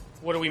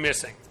 What are we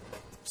missing?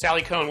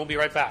 Sally Kohn, we'll be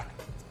right back.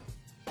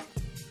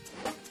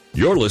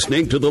 You're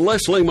listening to The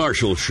Leslie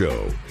Marshall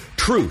Show.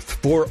 Truth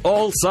for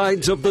all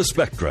sides of the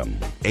spectrum.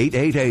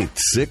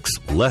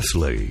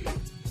 888-6-LESLIE.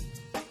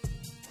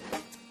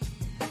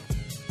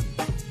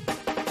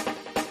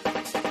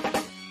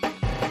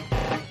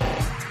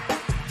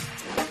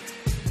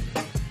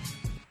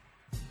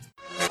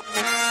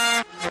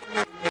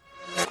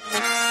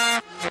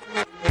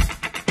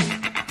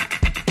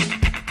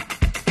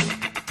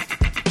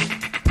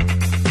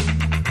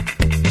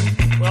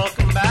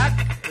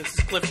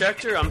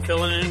 Schecter. I'm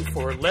filling in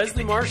for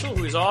Leslie Marshall,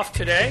 who's off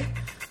today.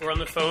 We're on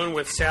the phone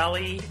with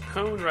Sally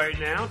Kohn right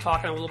now,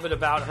 talking a little bit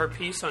about her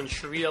piece on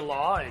Sharia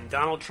law and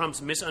Donald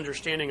Trump's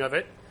misunderstanding of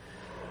it.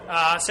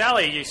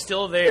 Sally, are you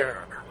still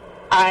there?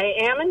 I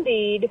am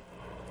indeed.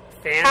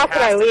 Fantastic. How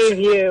could I leave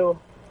you?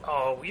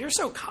 Oh, you're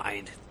so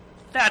kind.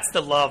 That's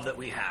the love that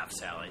we have,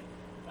 Sally.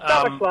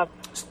 So much love.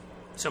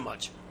 So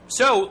much.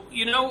 So,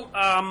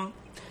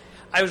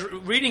 I was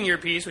reading your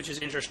piece, which is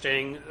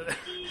interesting.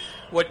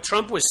 What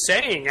Trump was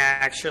saying,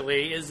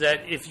 actually, is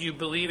that if you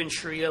believe in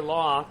Sharia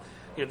law,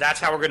 that's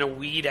how we're going to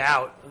weed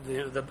out,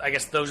 I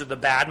guess those are the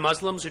bad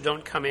Muslims who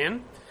don't come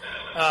in.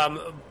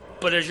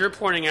 But as you're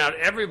pointing out,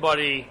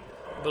 everybody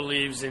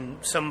believes in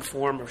some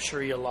form of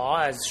Sharia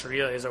law, as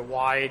Sharia is a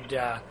wide,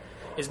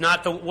 it's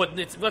not the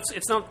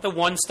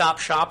one-stop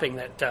shopping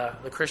that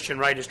the Christian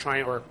right is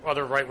trying, or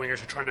other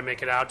right-wingers are trying to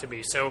make it out to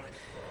be. So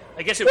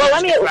I guess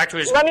let me correct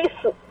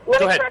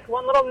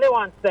one little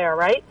nuance there,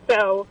 right?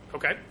 So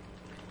okay.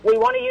 We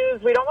don't want to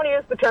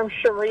use the term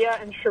Sharia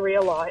and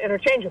Sharia law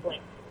interchangeably.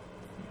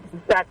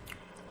 That's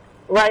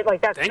right.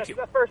 That's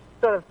the first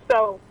sort of.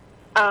 So,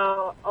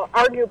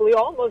 arguably,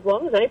 all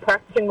Muslims, any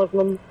practicing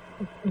Muslim,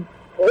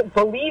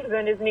 believes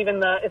in isn't even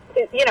the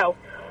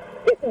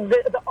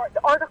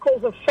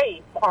articles of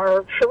faith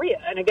are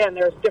Sharia, and again,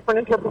 there's different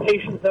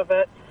interpretations of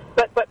it.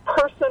 But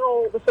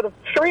personal, the sort of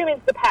Sharia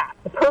means the path.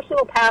 The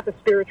personal path of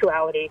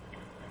spirituality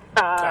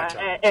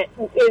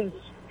is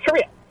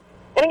Sharia.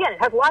 And again, it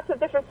has lots of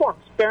different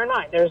forms. Bear in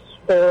mind,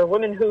 there are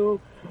women who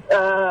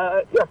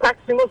are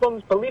practicing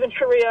Muslims, believe in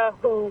Sharia,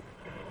 who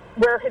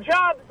wear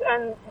hijabs,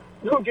 and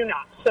who do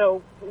not.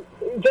 So,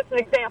 just an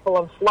example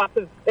of lots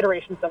of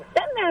iterations of it.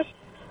 Then there's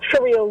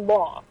Sharia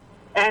law,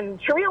 and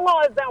Sharia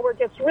law is that where it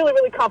gets really,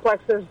 really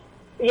complex. There's,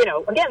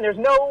 again, there's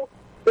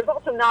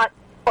also not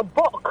a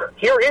book.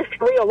 Here is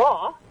Sharia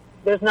law.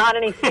 There's not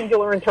any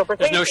singular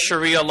interpretation. There's no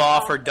Sharia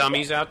law for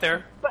dummies out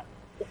there.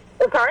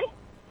 Sorry.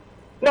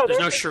 No,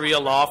 there's no Sharia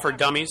law for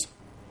dummies?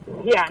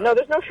 Yeah, no,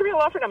 there's no Sharia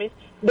law for dummies.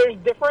 There's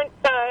different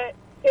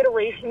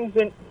iterations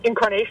and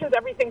incarnations,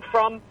 everything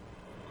from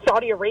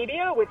Saudi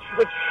Arabia, which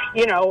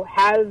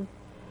has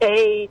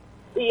a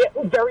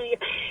very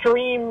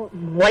extreme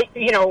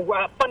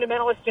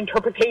fundamentalist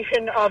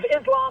interpretation of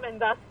Islam, and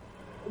thus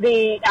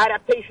the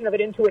adaptation of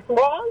it into its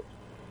laws.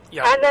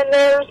 Yeah. And then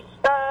there's,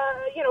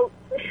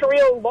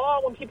 Sharia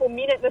law when people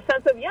mean it in the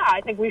sense of,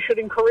 I think we should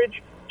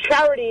encourage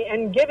charity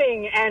and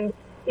giving and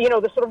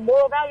the sort of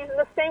moral values in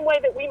the same way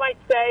that we might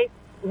say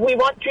we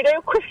want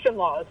Judeo-Christian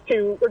laws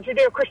or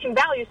Judeo-Christian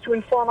values to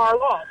inform our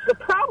laws. The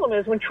problem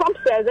is when Trump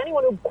says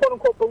anyone who,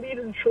 quote-unquote, believes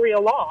in Sharia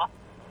law,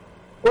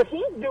 what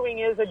he's doing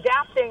is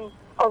adapting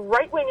a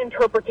right-wing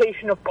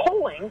interpretation of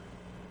polling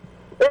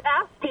that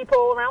asks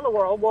people around the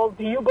world, well,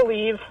 do you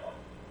believe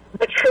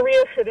that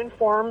Sharia should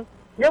inform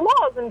your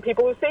laws? And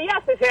people who say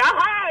yes, they say,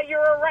 aha,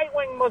 you're a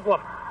right-wing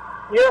Muslim.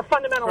 You're a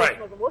fundamentalist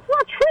Muslim. Well, it's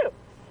not true.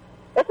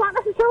 That's not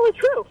necessarily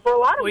true. For a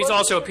lot of he's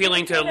also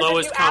appealing to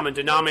lowest common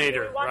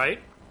denominator,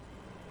 right?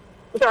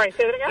 Sorry,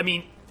 say that again? I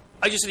mean,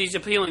 I just said he's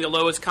appealing to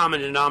lowest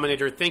common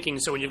denominator thinking,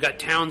 so when you've got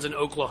towns in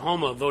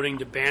Oklahoma voting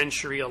to ban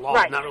Sharia law,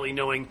 not really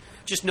knowing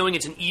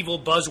it's an evil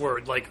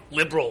buzzword like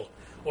liberal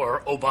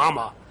or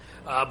Obama,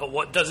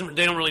 but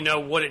they don't really know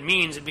what it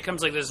means. It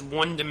becomes like this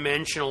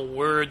one-dimensional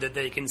word that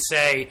they can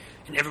say,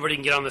 and everybody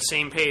can get on the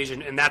same page,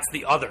 and that's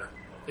the other.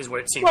 Is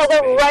what it seems to be.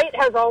 Well, the right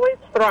has always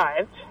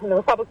thrived, and the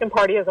Republican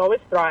Party has always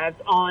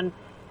thrived on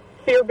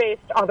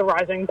fear-based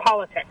otherizing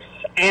politics.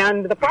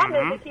 And the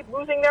problem is they keep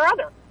losing their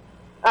other.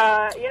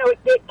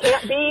 It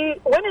can't be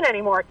women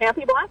anymore. It can't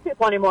be black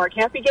people anymore. It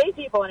can't be gay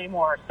people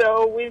anymore.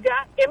 So we've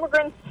got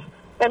immigrants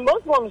and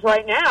Muslims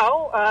right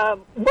now.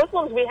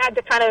 Muslims we had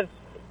to kind of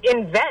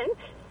invent.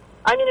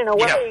 I mean, in a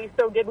way,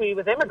 so did we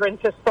with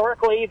immigrants.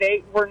 Historically,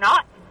 they were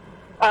not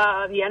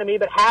the enemy,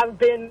 but have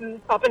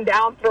been up and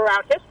down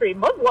throughout history.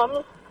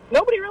 Muslims,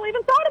 nobody really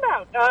even thought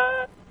about.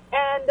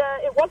 And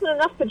it wasn't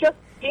enough to just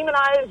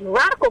demonize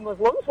radical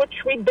Muslims,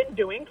 which we'd been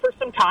doing for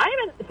some time,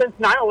 and since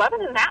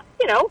 9/11 and that,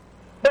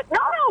 But no,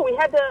 we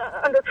had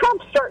to, under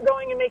Trump, start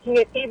going and making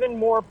it even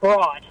more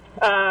broad,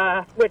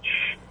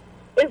 which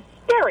is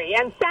scary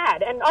and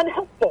sad and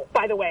unhelpful,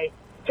 by the way,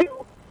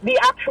 to the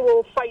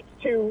actual fight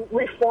to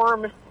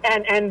reform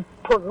and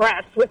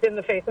progress within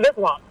the faith of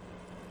Islam.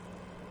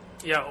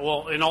 Yeah,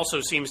 well, it also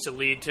seems to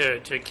lead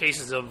to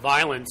cases of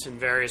violence in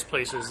various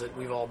places that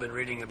we've all been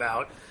reading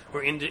about,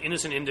 where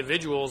innocent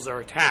individuals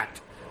are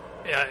attacked.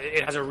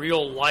 It has a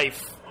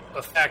real-life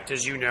effect,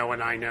 as you know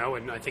and I know,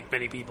 and I think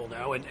many people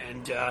know,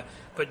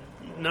 but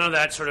none of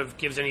that sort of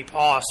gives any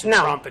pause to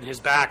Trump and his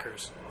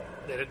backers.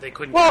 That they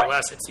couldn't care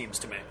less, it seems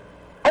to me.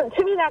 I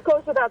to me, that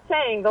goes without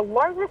saying. The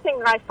larger thing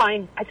that I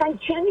find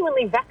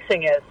genuinely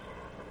vexing is,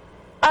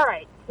 all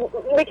right,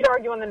 we could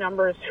argue on the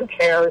numbers, who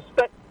cares?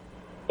 But,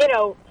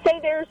 say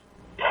there's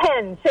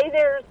 10, say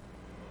there's,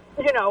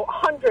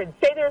 100,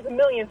 say there's 1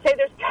 million, say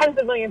there's tens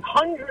of millions,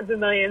 hundreds of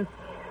millions,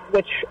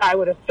 which I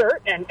would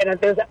assert, and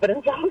there's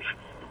evidence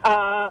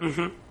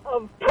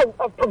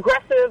of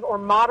progressive or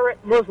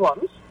moderate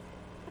Muslims.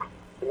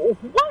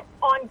 What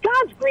on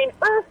God's green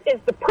earth is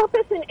the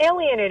purpose in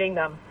alienating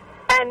them?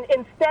 And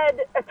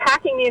instead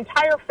attacking the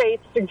entire faith,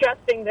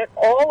 suggesting that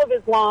all of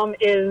Islam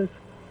is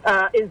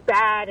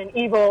bad and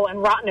evil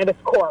and rotten at its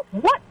core.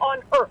 What on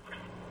earth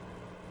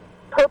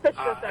purpose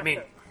does that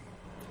serve?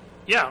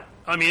 Yeah.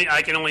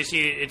 I can only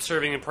see it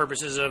serving the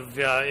purposes of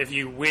if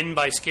you win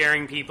by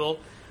scaring people,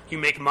 you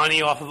make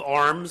money off of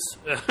arms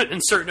and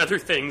certain other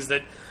things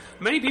that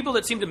many people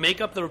that seem to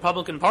make up the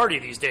Republican Party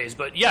these days.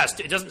 But yes,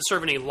 it doesn't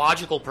serve any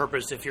logical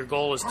purpose if your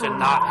goal is to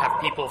not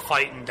have people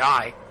fight and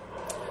die.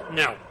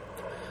 No.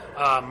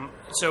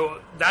 So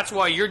that's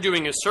why you're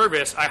doing a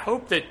service. I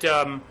hope that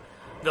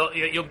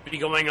you'll be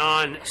going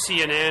on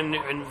CNN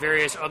and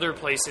various other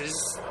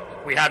places.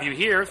 We have you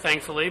here,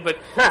 thankfully, but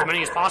as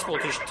many as possible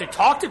to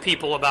talk to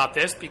people about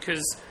this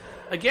because,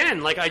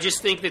 again, I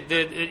just think that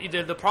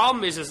the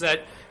problem is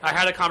that I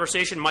had a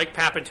conversation. Mike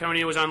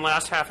Papantonio was on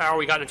last half hour.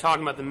 We got to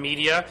talking about the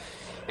media,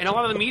 and a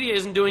lot of the media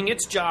isn't doing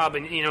its job,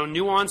 and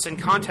nuance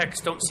and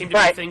context don't seem to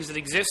be things that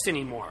exist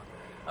anymore.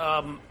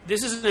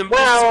 This is a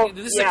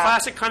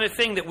classic kind of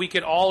thing that we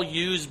could all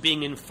use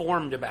being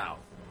informed about.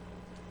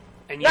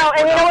 And you know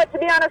what? To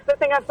be honest, the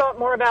thing I've thought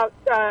more about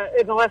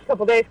in the last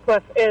couple of days,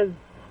 Cliff, is,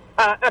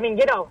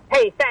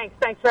 hey,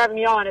 thanks for having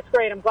me on. It's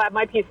great. I'm glad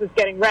my piece is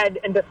getting read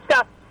and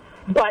discussed.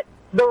 But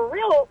the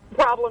real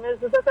problem is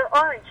that there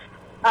aren't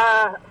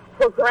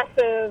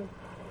progressive,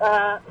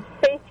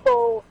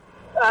 faithful,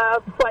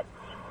 but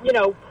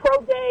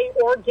pro-gay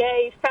or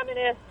gay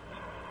feminist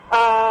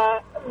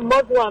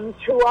Muslims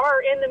who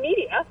are in the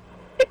media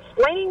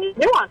explaining these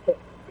nuances.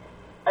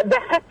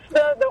 That's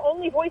the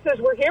only voices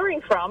we're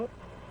hearing from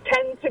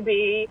tend to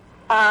be,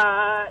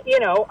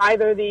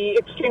 either the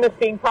extremists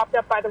being propped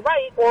up by the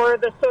right or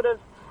the sort of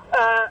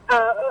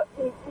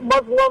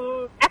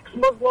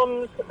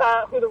ex-Muslims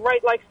who the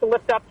right likes to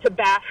lift up to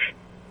bash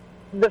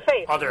the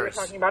faith. Others. We were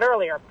talking about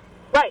earlier.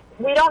 Right.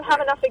 We don't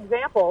have enough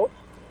examples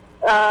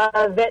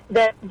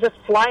that just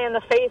fly in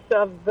the face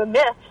of the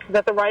myths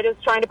that the right is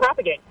trying to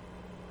propagate.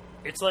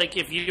 It's like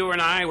if you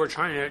and I were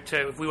trying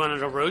if we went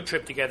on a road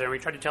trip together and we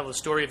tried to tell the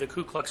story of the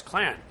Ku Klux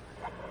Klan.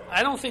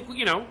 I don't think,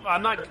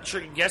 I'm not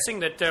guessing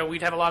that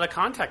we'd have a lot of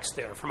context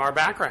there from our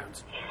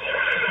backgrounds.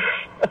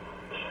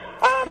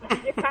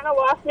 You kind of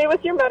lost me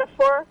with your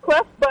metaphor,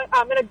 Cliff, but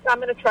I'm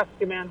gonna trust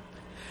you, man.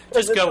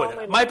 Just go with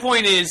it. My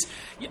point is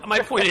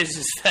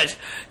that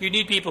you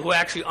need people who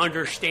actually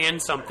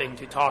understand something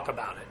to talk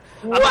about it.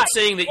 I'm not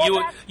saying that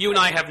you and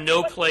I have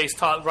no place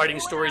writing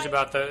stories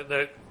about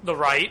the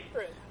right.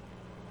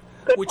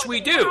 Which we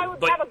do. I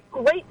would have a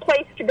great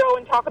place to go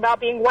and talk about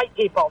being white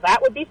people.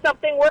 That would be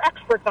something we're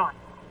experts on.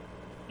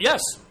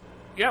 Yes.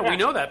 Yeah, we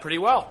know that pretty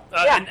well.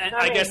 And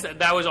I guess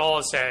that was all I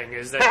was saying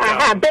is that...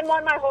 I've been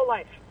one my whole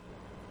life.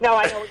 No,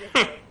 I know what you're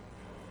saying.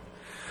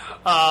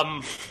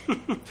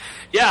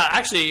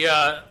 Actually,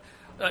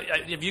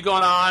 have you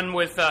gone on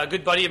with a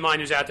good buddy of mine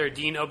who's out there,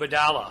 Dean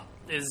Obadala?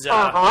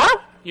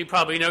 You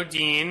probably know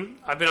Dean.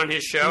 I've been on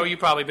his show. You've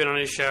probably been on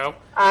his show.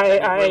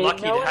 We're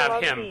lucky to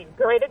have him. Dean.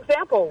 Great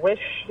example.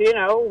 Wish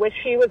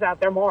he was out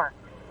there more.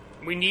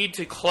 We need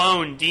to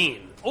clone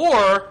Dean.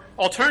 Or,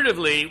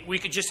 alternatively, we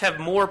could just have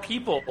more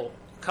people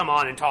come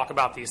on and talk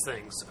about these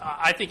things.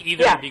 I think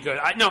either would be good.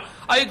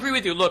 I agree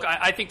with you. Look,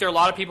 I think there are a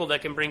lot of people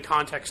that can bring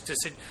context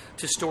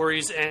to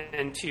stories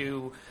and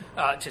to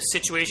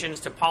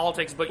situations, to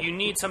politics, but you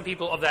need some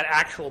people of that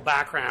actual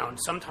background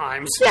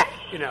sometimes,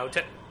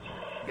 to...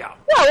 Yeah.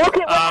 No, look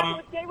at what happened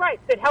with gay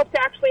rights. It helped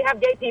to actually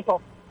have gay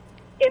people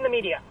in the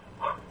media.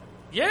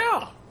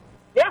 Yeah.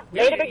 Yeah,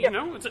 made a big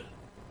difference.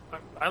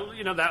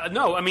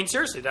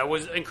 Seriously, that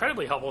was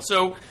incredibly helpful.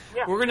 So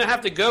we're going to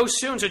have to go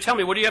soon. So tell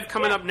me, what do you have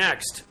coming up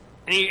next?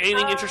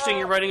 Anything interesting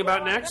you're writing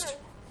about next?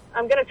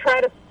 I'm going to try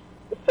to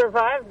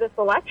survive this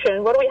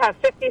election. What do we have,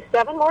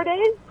 57 more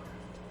days?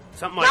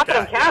 Something like that.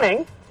 Not that I'm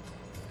counting.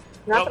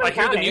 I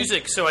hear the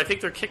music, so I think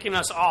they're kicking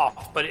us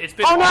off. But it's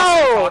been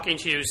awesome talking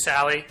to you,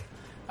 Sally.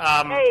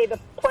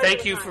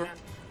 Thank you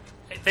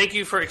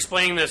for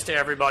explaining this to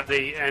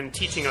everybody and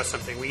teaching us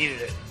something. We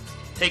needed it.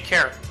 Take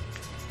care.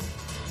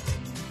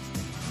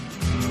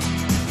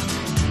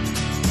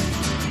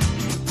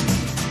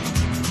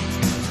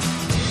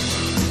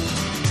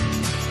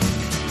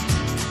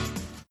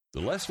 The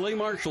Leslie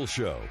Marshall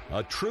Show,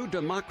 a true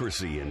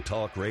democracy in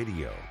talk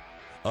radio.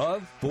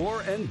 Of,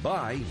 for, and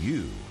by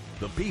you,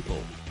 the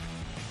people.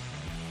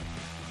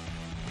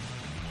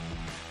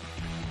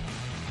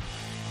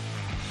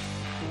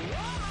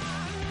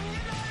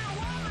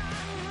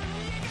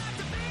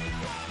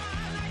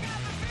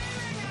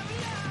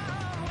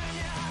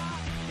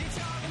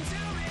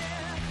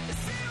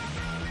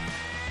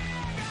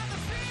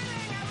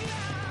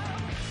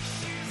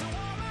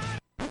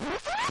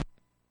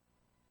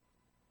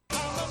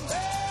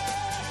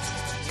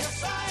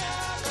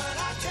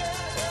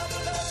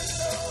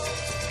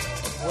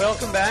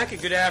 Welcome back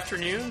and good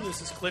afternoon.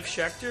 This is Cliff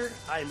Schecter.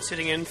 I am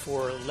sitting in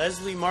for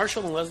Leslie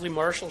Marshall, the Leslie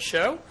Marshall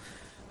Show.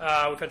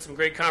 We've had some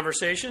great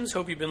conversations.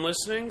 Hope you've been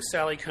listening.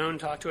 Sally Kohn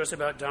talked to us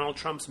about Donald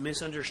Trump's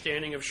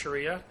misunderstanding of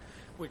Sharia,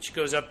 which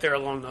goes up there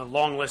along the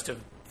long list of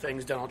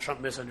things Donald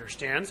Trump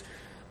misunderstands.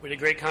 We had a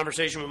great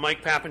conversation with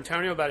Mike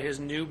Papantonio about his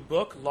new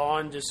book, Law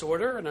and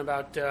Disorder, and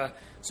about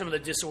some of the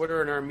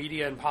disorder in our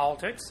media and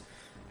politics.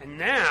 And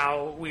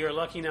now we are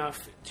lucky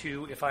enough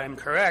to, if I am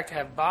correct,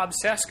 have Bob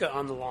Cesca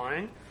on the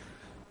line.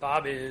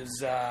 Bob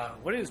is,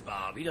 what is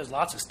Bob? He does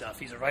lots of stuff.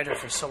 He's a writer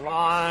for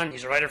Salon.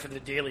 He's a writer for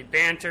the Daily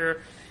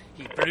Banter.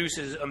 He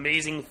produces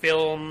amazing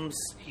films.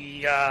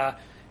 He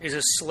is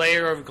a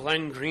slayer of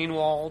Glenn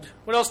Greenwald.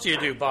 What else do you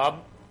do,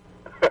 Bob?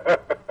 How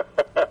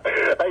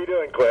you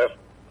doing, Cliff?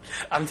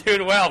 I'm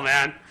doing well,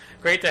 man.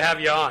 Great to have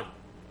you on.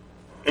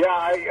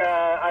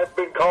 Yeah, I've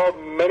been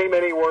called many,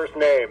 many worse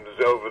names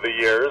over the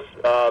years,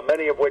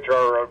 many of which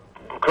are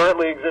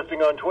currently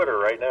existing on Twitter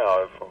right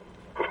now.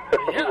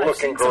 Yeah, I've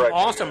seen some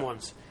awesome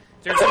ones.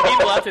 There's some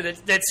people out there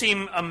that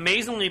seem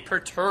amazingly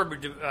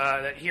perturbed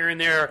that here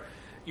and there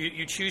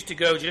you choose to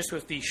go just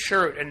with the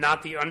shirt and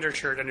not the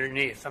undershirt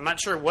underneath. I'm not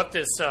sure what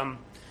this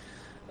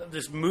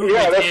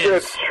movement is.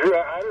 That's true.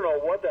 I don't know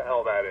what the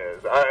hell that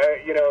is.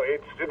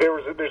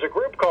 There's a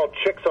group called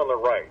Chicks on the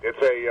Right.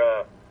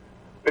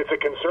 It's a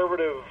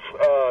conservative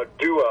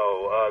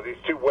duo. These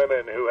two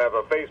women who have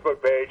a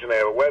Facebook page and they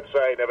have a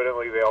website.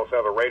 Evidently, they also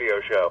have a radio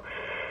show.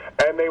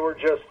 And they were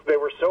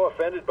so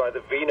offended by the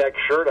V-neck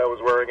shirt I was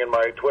wearing in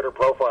my Twitter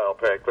profile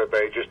pic that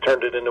they just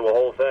turned it into a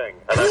whole thing.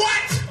 And I'm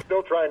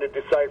still trying to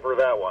decipher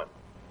that one.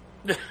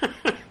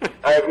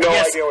 I have no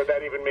idea what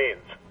that even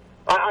means.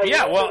 I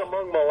know that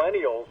among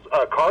millennials,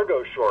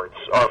 cargo shorts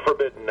are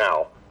forbidden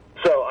now.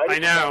 So I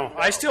know.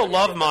 I still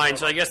love mine,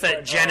 so I guess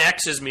that Gen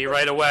X's me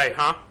right away,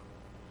 huh?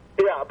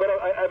 Yeah, but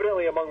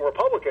evidently among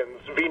Republicans,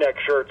 V-neck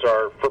shirts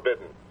are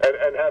forbidden.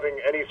 And having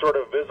any sort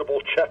of visible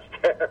chest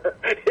hair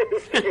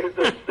is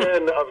a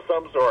sin of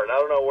some sort. I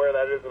don't know where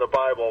that is in the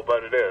Bible,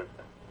 but it is.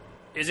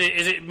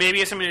 Is it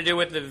maybe something to do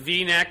with the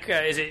V-neck?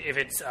 Is it if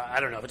it's I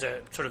don't know if it's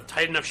a sort of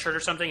tight enough shirt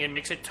or something, it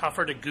makes it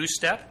tougher to goose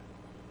step?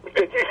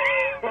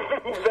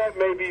 That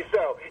may be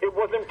so. It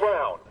wasn't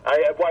brown.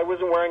 I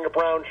wasn't wearing a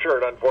brown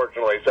shirt,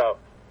 unfortunately. So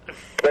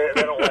they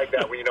don't like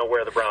that when you don't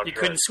wear the brown shirt. You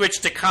couldn't switch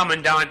to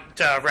Commandant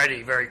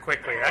ready very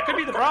quickly. That could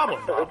be the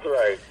problem. That's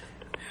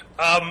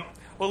right.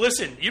 Well,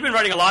 listen, you've been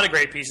writing a lot of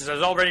great pieces. I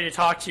was all ready to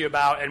talk to you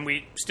about, and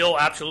we still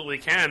absolutely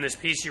can, this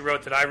piece you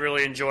wrote that I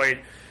really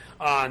enjoyed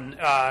on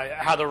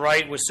how the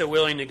right was so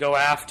willing to go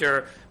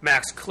after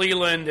Max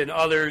Cleland and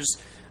others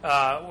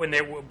when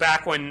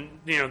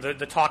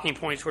the talking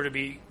points were to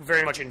be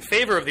very much in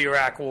favor of the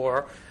Iraq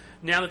War.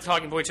 Now the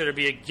talking points are to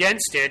be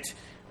against it.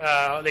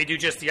 They do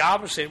just the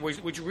opposite,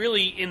 which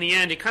really, in the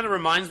end, it kind of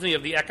reminds me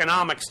of the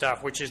economic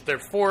stuff, which is they're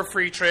for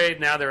free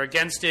trade, now they're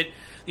against it.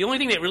 The only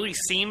thing that really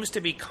seems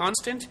to be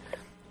constant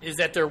is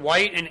that they're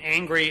white and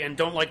angry and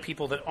don't like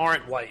people that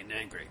aren't white and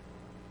angry.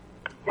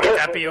 Would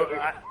that be?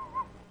 I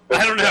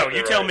don't know.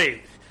 You tell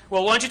me.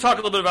 Well, why don't you talk a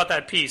little bit about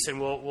that piece,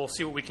 and we'll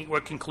see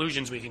what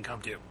conclusions we can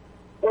come to.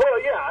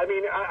 Well, yeah. I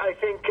mean, I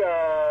think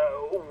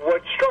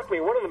what struck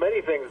me, one of the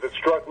many things that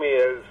struck me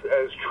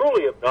as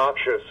truly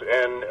obnoxious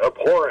and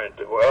abhorrent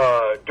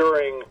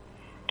during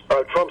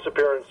Trump's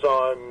appearance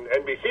on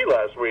NBC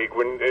last week,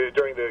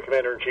 during the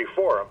Commander-in-Chief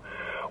Forum,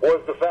 was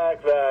the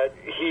fact that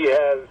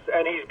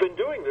he's been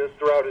doing this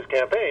throughout his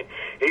campaign,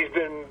 he's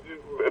been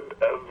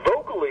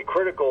vocally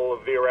critical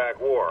of the Iraq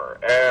War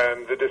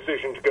and the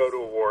decision to go to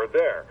a war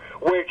there,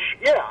 which,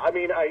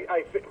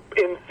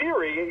 in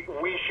theory,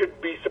 we should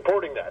be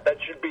supporting that. That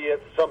should be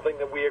something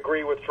that we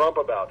agree with Trump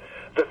about.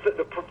 The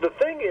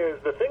thing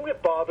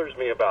that bothers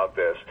me about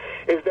this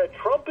is that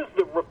Trump is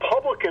the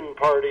Republican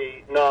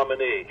Party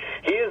nominee.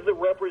 He is the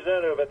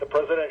representative at the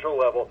presidential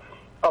level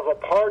of a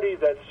party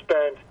that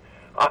spent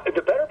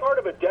the better part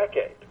of a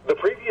decade, the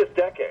previous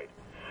decade,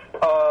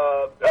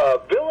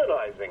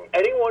 villainizing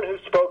anyone who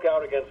spoke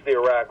out against the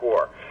Iraq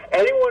War,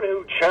 anyone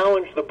who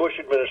challenged the Bush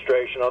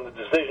administration on the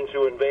decision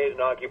to invade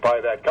and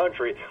occupy that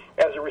country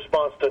as a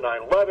response to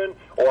 9/11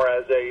 or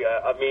as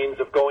a means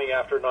of going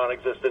after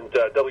non-existent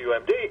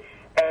WMD,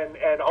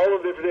 and all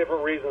of the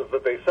different reasons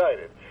that they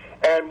cited.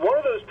 And one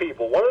of the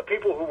people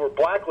who were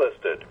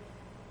blacklisted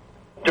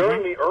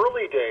during the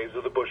early days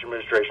of the Bush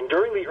administration,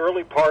 during the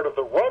early part of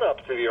the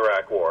run-up to the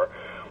Iraq War,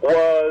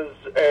 was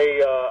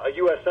a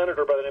U.S.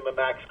 Senator by the name of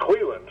Max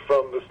Cleland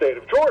from the state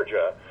of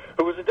Georgia,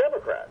 who was a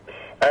Democrat.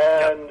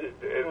 And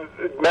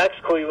Max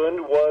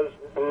Cleland was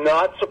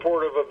not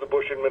supportive of the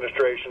Bush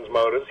administration's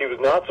motives. He was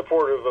not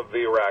supportive of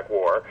the Iraq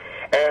War,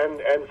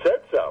 and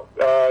said so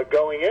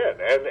going in.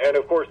 And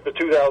of course, the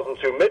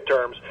 2002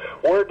 midterms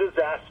were a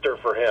disaster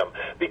for him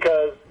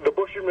because the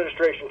Bush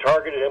administration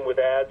targeted him with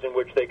ads in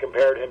which they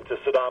compared him to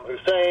Saddam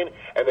Hussein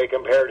and they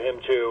compared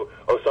him to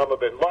Osama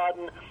bin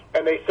Laden.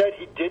 And they said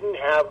he didn't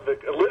have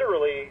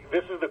literally,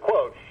 this is the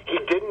quote, he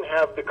didn't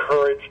have the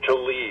courage to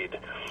lead.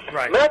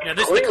 Right. Now,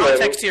 this is the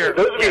context here.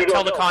 Yeah,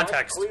 tell the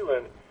context. Max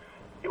Cleland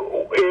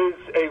is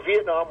a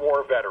Vietnam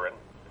War veteran.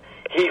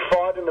 he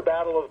fought in the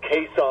Battle of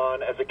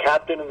Quezon as a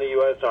captain in the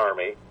U.S.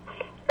 Army.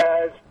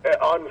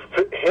 On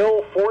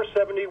Hill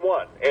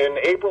 471 in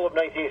April of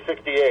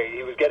 1968,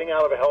 he was getting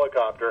out of a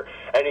helicopter,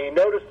 and he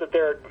noticed that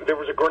there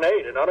was a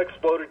grenade, an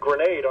unexploded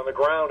grenade on the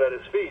ground at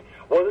his feet.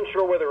 Wasn't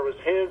sure whether it was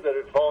his, that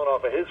had fallen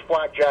off of his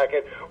flak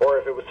jacket, or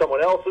if it was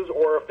someone else's,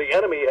 or if the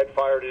enemy had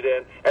fired it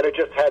in, and it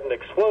just hadn't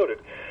exploded.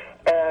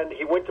 And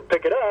he went to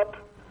pick it up,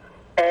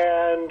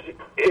 and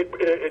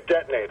it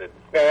detonated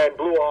and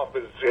blew off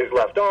his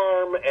left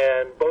arm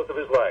and both of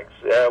his legs.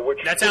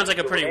 That sounds like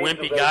a pretty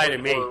wimpy guy to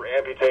me. Were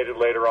amputated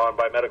later on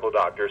by medical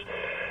doctors.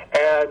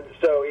 And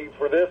so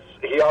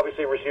he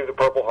obviously received the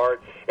Purple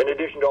Heart. In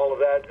addition to all of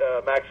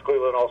that, Max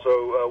Cleland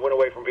also went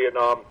away from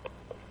Vietnam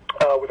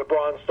with a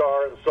Bronze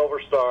Star and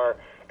Silver Star,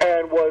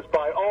 and was,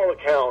 by all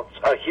accounts,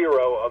 a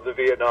hero of the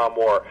Vietnam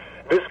War.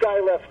 This guy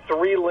left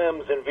 3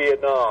 limbs in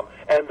Vietnam,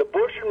 and the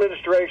Bush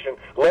administration,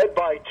 led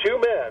by 2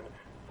 men,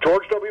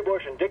 George W.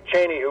 Bush and Dick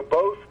Cheney, who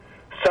both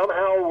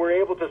somehow were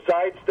able to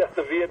sidestep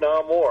the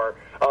Vietnam War.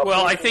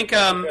 Well, I think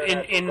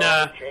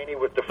Cheney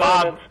with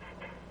Bob,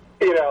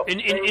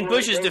 in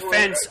Bush's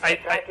defense, I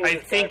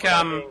think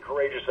being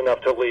courageous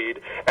enough to lead,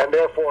 and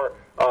therefore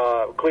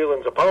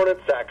Cleland's opponent,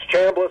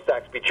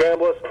 Saxby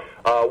Chambliss,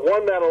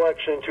 won that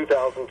election in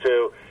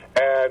 2002,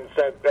 and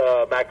sent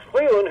Max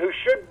Cleland, who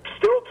should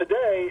still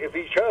today, if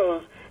he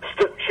chose,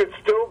 should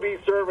still be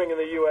serving in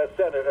the U.S.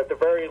 Senate at the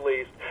very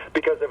least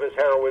because of his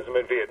heroism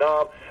in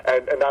Vietnam,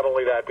 and not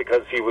only that,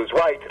 because he was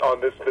right on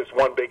this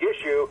one big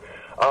issue,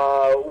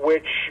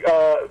 which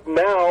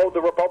now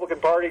the Republican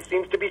Party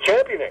seems to be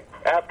championing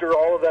after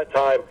all of that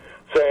time,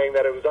 saying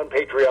that it was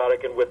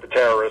unpatriotic and with the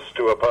terrorists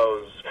to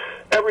oppose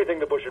everything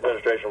the Bush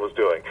administration was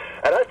doing.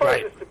 And I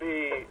find this to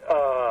be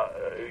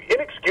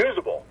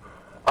inexcusable.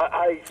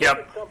 I think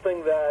it's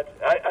something that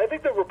I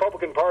think the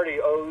Republican Party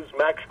owes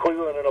Max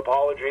Cleland an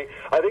apology.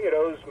 I think it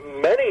owes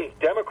many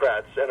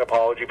Democrats an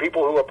apology,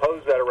 people who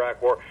opposed that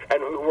Iraq War and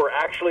who were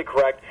actually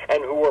correct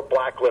and who were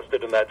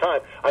blacklisted in that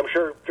time. I'm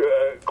sure,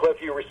 Cliff,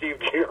 you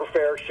received your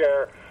fair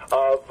share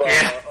of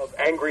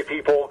angry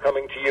people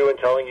coming to you and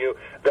telling you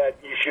that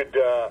you should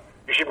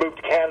move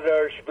to Canada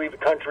or you should leave the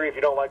country if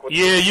you don't like what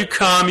you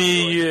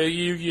commie,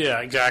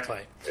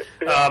 exactly.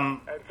 And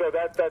so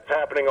that's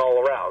happening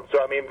all around.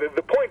 So, I mean,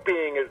 the point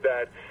being is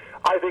that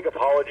I think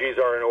apologies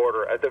are in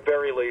order, at the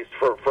very least,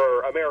 for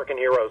American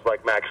heroes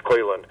like Max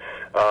Cleland,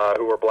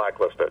 who were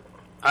blacklisted.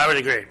 I would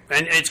agree.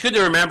 And it's good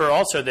to remember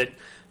also that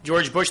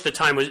George Bush at the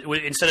time was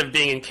instead of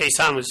being in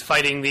Quezon, was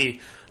fighting the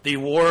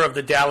war of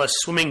the Dallas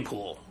swimming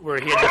pool, where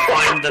he had to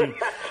find them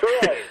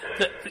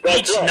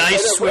each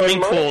nice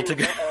swimming pool to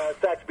go.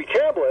 Saxby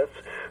Chambliss,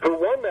 who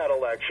won that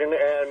election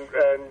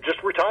and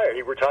just retired.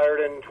 He retired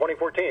in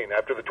 2014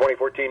 after the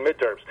 2014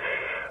 midterms.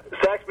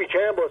 Saxby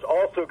Chambliss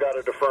also got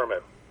a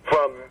deferment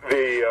from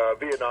the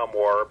Vietnam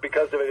War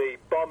because of a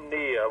bum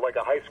knee, like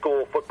a high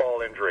school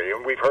football injury,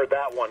 and we've heard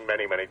that one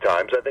many, many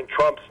times. I think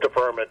Trump's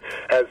deferment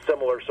has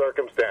similar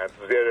circumstances.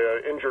 He had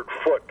an injured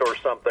foot or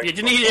something.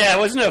 It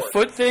wasn't a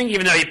foot thing,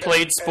 even though he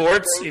played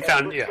sports. This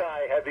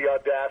guy had the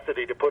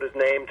audacity to put his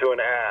name to an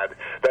ad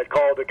that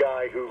called a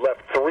guy who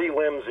left 3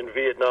 limbs in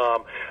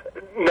Vietnam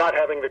not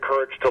having the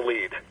courage to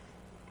lead.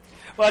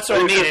 Well, that's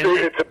what I mean.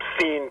 It's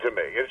obscene to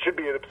me. It should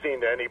be obscene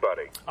to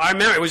anybody. I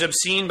remember it was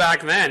obscene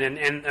back then,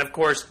 and of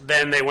course,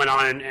 then they went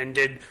on and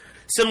did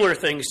similar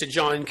things to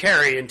John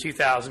Kerry in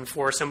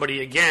 2004, somebody,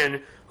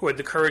 again, who had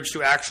the courage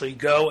to actually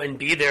go and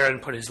be there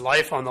and put his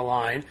life on the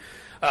line,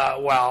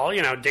 while,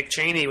 Dick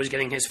Cheney was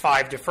getting his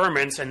 5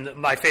 deferments, and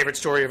my favorite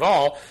story of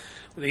all,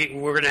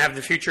 we're going to have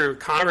the future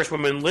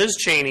Congresswoman Liz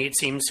Cheney, it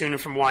seems, soon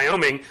from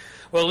Wyoming.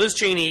 Well, Liz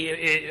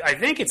Cheney, I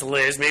think it's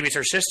Liz, maybe it's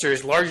her sister,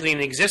 is largely in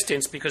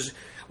existence because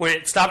when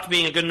it stopped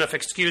being a good enough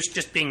excuse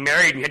just being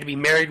married and you had to be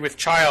married with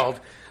child,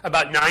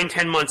 about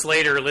 9-10 months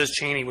later, Liz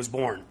Cheney was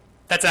born.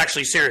 That's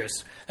actually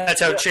serious. That's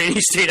how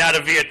Cheney stayed out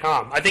of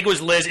Vietnam. I think it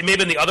was Liz. It may have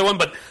been the other one,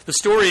 but the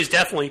story is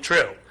definitely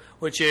true,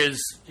 which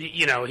is,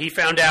 he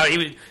found out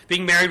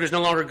being married was no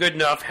longer good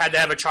enough, had to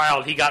have a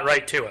child. He got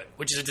right to it,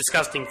 which is a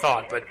disgusting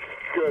thought, but,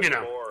 Good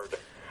Lord.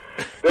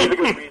 There's a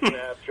good reason to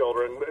have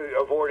children,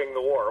 avoiding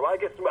the war. Well,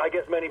 I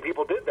guess many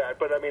people did that,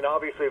 but I mean,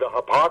 obviously, the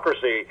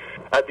hypocrisy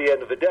at the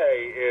end of the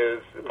day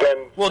is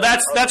then. Well,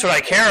 that's what I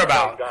care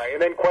about,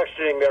 and then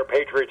questioning their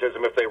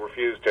patriotism if they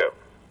refuse to.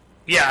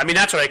 Yeah, I mean,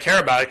 that's what I care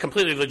about. It's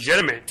completely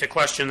legitimate to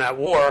question that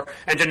war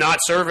and to not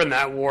serve in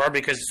that war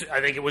because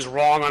I think it was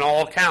wrong on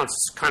all accounts.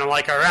 It's kind of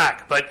like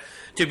Iraq. But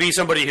to be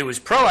somebody who was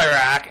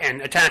pro-Iraq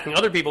and attacking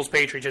other people's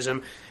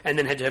patriotism and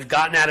then had to have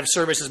gotten out of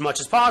service as much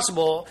as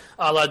possible,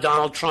 a la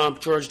Donald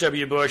Trump, George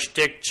W. Bush,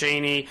 Dick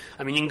Cheney.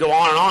 I mean, you can go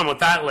on and on with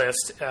that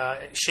list.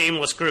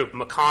 Shameless group.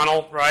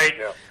 McConnell, right?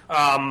 Yeah.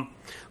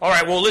 All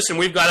right, well, listen,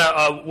 we've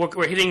got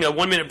we're hitting a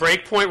 1-minute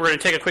break point. We're going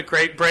to take a quick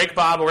break,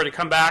 Bob. We're going to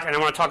come back, and I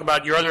want to talk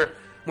about your other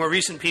more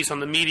recent piece on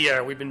the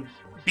media. We've been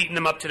beating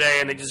them up today,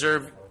 and they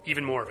deserve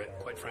even more of it,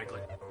 quite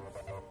frankly.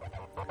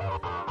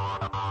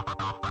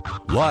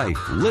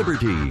 Life,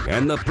 liberty,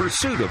 and the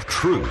pursuit of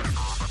truth.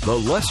 The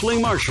Leslie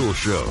Marshall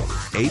Show.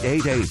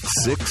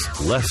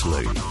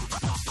 888-6-LESLIE.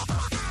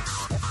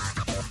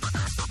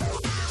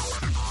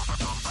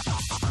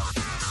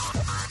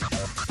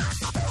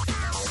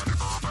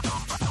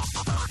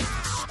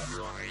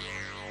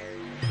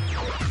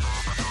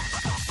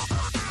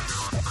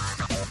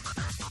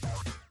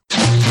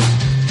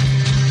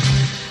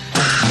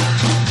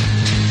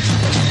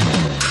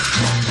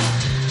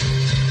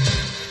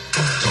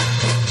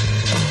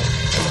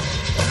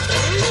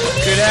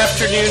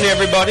 afternoon,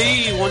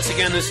 everybody. Once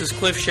again, this is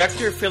Cliff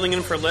Schecter filling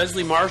in for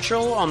Leslie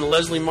Marshall on The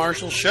Leslie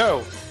Marshall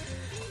Show.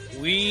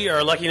 We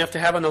are lucky enough to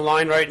have on the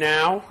line right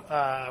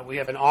now, we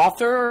have an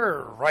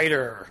author,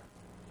 writer,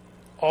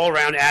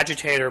 all-around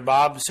agitator,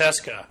 Bob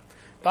Cesca.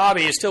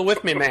 Bobby, you still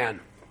with me,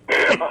 man?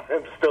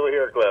 I'm still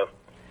here, Cliff.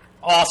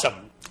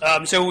 Awesome.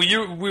 So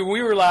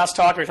we were last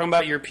talking, we were talking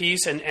about your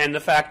piece and the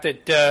fact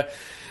that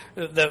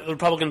the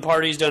Republican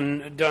Party's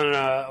done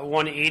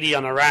 180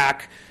 on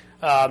Iraq.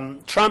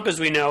 Trump, as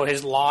we know,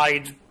 has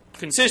lied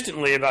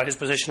consistently about his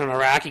position on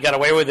Iraq. He got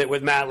away with it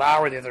with Matt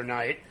Lauer the other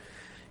night.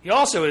 He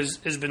also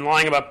has been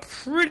lying about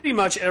pretty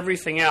much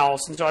everything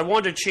else. And so I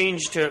wanted to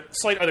change to a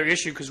slight other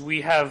issue because we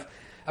have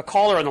a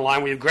caller on the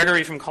line. We have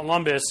Gregory from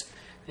Columbus,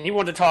 and he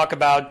wanted to talk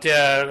about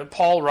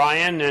Paul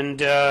Ryan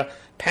and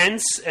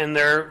Pence and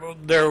their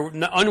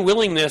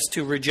unwillingness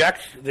to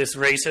reject this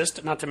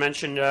racist, not to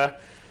mention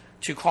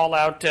to call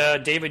out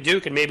David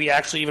Duke and maybe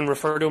actually even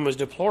refer to him as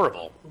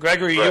deplorable.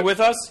 Gregory, are you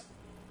with us?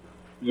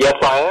 Yes,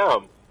 I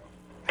am.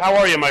 How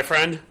are you, my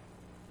friend?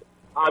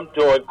 I'm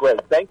doing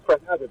great. Thanks for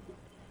having me.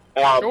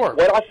 Sure.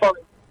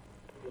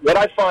 What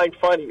I find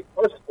funny,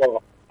 first of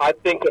all, I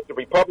think that the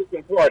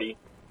Republican Party,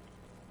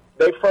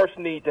 they first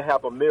need to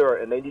have a mirror,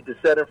 and they need to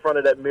sit in front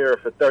of that mirror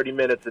for 30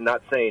 minutes and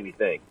not say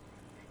anything,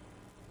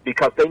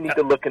 because they need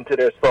to look into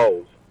their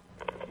souls.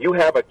 You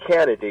have a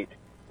candidate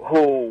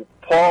who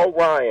Paul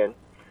Ryan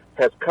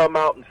has come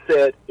out and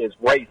said is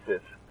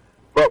racist,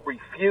 but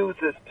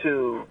refuses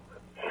to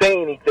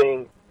say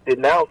anything,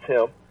 denounce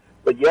him,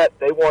 but yet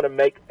they want to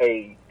make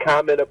a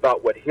comment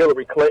about what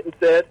Hillary Clinton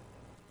said.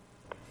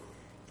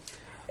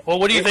 Well,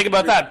 what do you think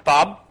about that,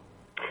 Bob?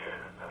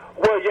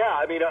 Well, yeah,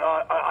 I mean,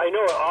 I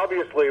know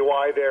obviously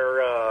why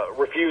they're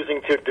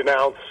refusing to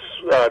denounce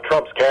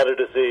Trump's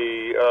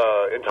candidacy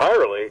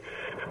entirely,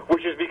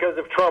 which is because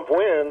if Trump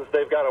wins,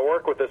 they've got to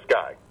work with this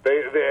guy.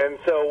 And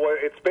so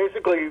it's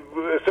basically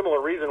a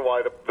similar reason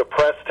why the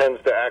press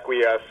tends to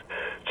acquiesce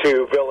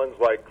to villains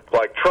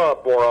like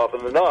Trump more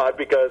often than not,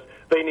 because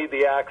they need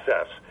the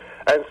access.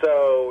 And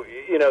so,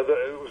 you know,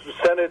 the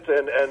Senate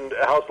and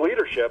House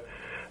leadership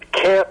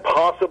can't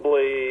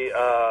possibly,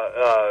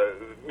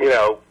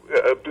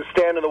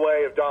 stand in the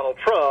way of Donald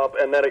Trump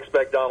and then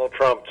expect Donald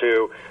Trump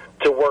to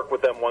work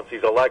with them once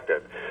he's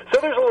elected.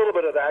 So there's a little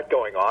bit of that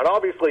going on.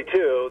 Obviously,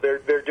 too,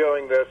 they're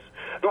doing this.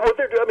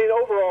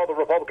 Overall, the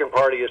Republican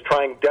Party is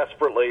trying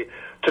desperately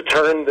to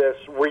turn this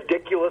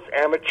ridiculous,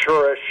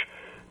 amateurish,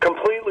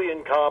 completely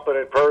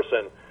incompetent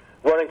person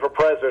running for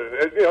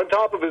president, on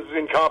top of his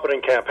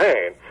incompetent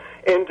campaign,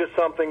 into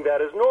something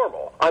that is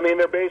normal. I mean,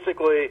 they're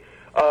basically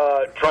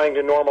trying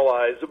to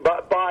normalize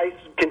by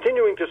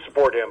continuing to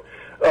support him.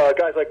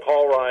 Guys like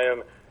Paul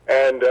Ryan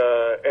and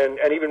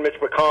even Mitch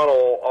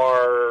McConnell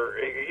are,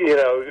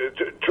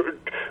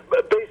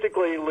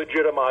 basically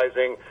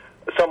legitimizing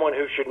someone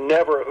who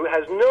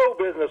has no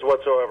business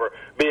whatsoever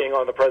being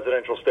on the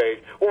presidential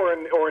stage or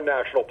in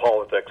national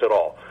politics at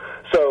all.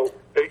 So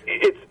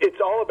it's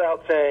all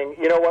about saying,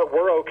 you know what,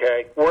 we're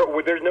okay.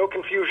 There's no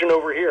confusion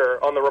over here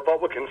on the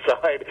Republican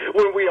side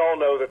when we all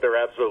know that there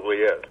absolutely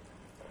is.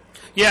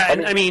 Yeah,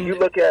 and I mean, you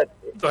look at.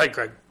 Go ahead,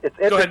 Greg. It's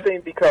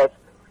interesting because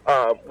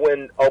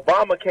when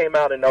Obama came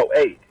out in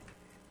 2008,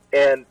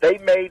 and they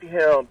made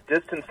him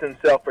distance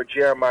himself for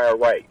Jeremiah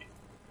Wright,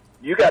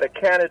 you got a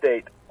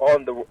candidate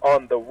on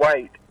the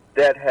right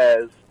that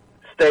has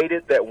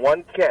stated that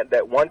one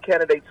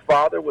candidate's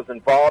father was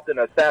involved in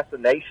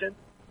assassination.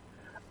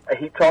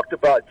 He talked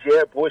about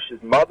Jeb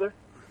Bush's mother.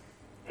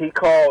 He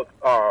called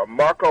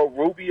Marco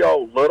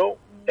Rubio little.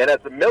 And as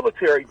a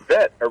military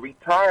vet, a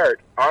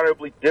retired,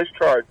 honorably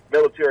discharged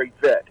military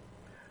vet,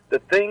 the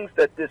things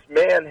that this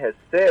man has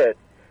said,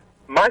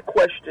 my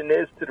question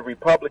is to the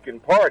Republican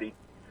Party,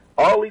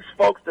 all these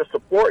folks that are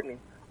supporting him,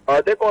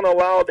 are they going to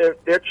allow their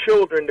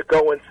children to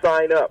go and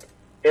sign up?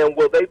 And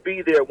will they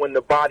be there when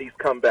the bodies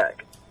come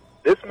back?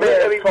 This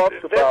man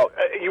talks about...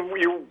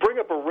 You bring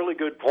up a really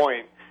good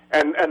point,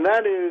 and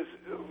that is,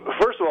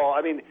 first of all,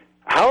 I mean,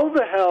 how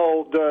the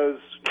hell does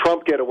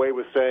Trump get away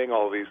with saying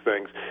all these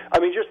things? I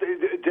mean, just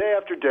day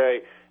after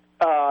day,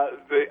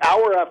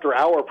 hour after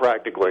hour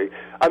practically.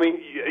 I mean,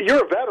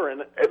 you're a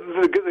veteran.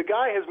 The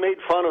guy has made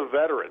fun of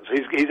veterans.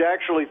 He's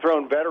actually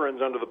thrown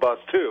veterans under the bus,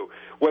 too,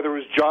 whether it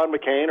was John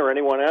McCain or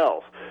anyone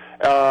else.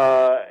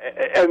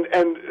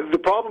 And the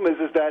problem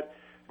is that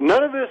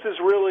none of this is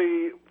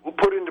really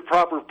put into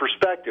proper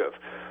perspective.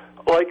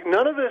 Like,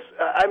 none of this,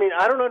 I mean,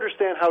 I don't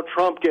understand how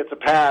Trump gets a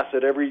pass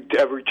at every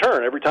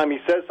turn. Every time he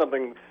says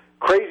something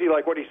crazy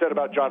like what he said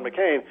about John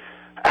McCain,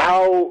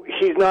 how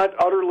he's not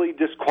utterly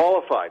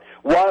disqualified.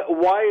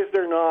 Why is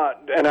there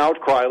not an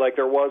outcry like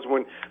there was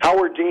when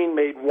Howard Dean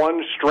made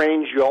one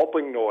strange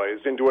yelping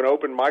noise into an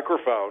open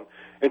microphone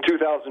in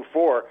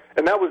 2004,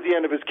 and that was the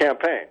end of his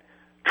campaign?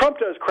 Trump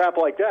does crap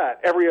like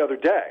that every other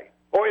day.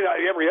 Oh, yeah,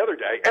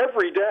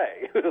 every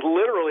day,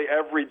 literally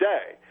every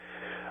day.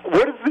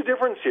 What is the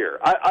difference here?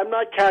 I'm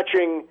not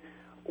catching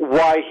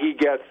why he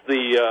gets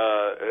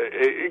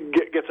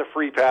gets a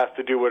free pass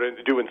to do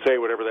and say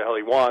whatever the hell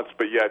he wants,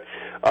 but yet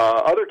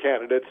other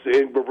candidates,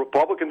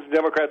 Republicans and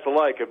Democrats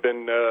alike, have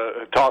been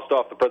tossed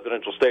off the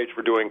presidential stage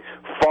for doing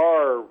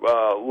far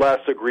less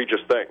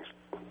egregious things.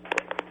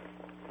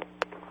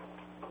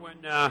 When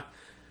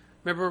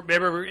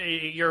remember,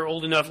 you're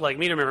old enough like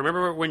me to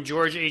remember when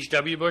George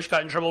H.W. Bush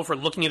got in trouble for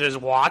looking at his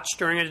watch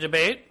during a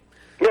debate?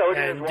 Yeah,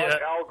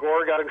 Al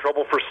Gore got in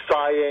trouble for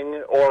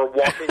sighing or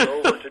walking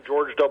over to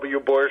George W.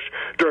 Bush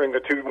during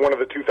one of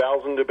the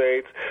 2000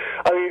 debates.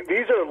 I mean,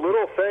 these are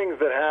little things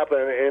that happen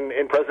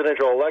in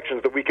presidential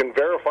elections that we can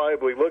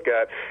verifiably look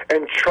at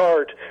and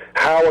chart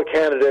how a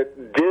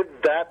candidate did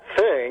that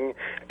thing,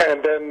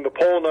 and then the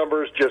poll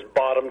numbers just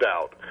bottomed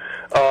out.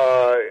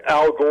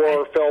 Al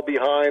Gore fell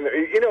behind.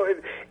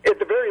 At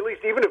the very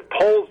least, even if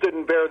polls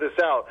didn't bear this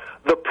out,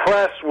 the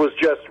press was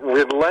just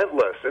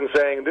relentless in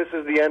saying this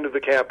is the end of the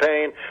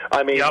campaign.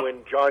 I mean,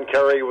 when John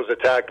Kerry was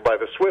attacked by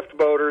the Swift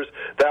voters,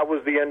 that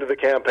was the end of the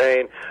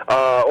campaign.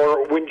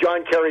 Or when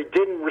John Kerry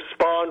didn't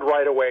respond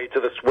right away to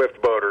the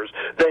Swift voters,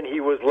 then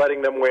he was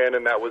letting them win,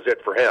 and that was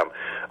it for him.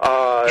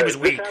 He was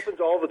weak. This happens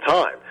all the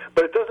time.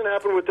 But it doesn't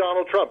happen with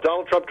Donald Trump.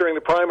 Donald Trump, during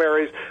the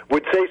primaries,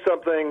 would say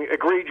something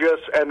egregious,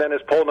 and then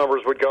his poll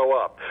numbers would go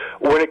up.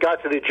 When it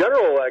got to the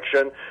general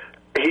election,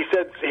 he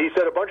said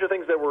a bunch of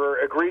things that were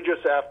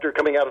egregious after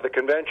coming out of the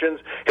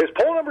conventions. His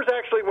poll numbers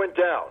actually went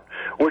down,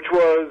 which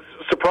was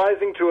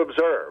surprising to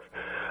observe.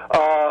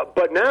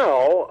 But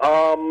now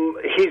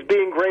he's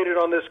being graded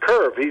on this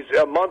curve. He's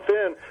a month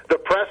in. The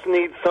press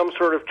needs some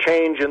sort of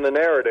change in the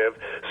narrative.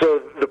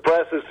 So the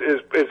press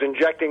is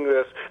injecting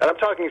this, and I'm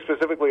talking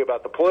specifically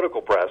about the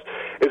political press,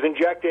 is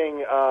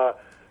injecting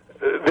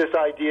this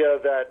idea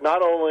that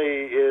not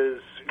only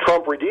is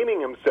Trump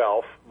redeeming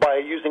himself by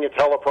using a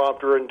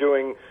teleprompter and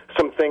doing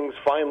some things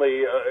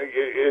finally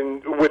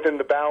within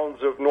the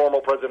bounds of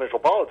normal presidential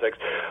politics,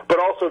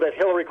 but also that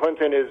Hillary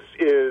Clinton is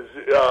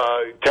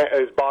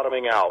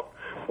bottoming out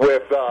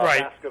with a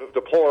basket of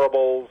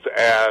deplorables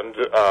and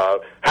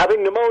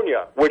having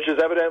pneumonia, which is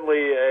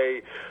evidently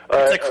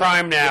it's a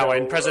crime now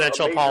in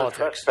presidential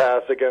politics.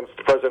 Trespass against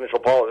presidential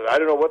politics. I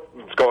don't know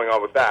what's going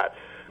on with that.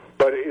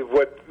 But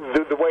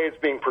the way it's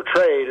being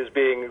portrayed as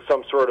being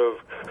some sort of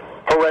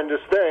horrendous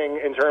thing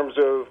in terms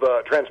of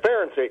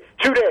transparency.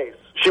 2 days.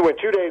 She went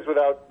 2 days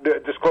without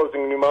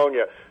disclosing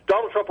pneumonia.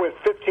 Donald Trump went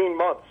 15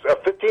 months, a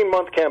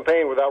 15-month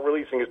campaign without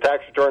releasing his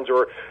tax returns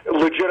or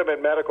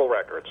legitimate medical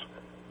records.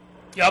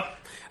 Yep.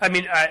 I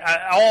mean,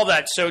 all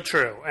that's so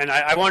true. And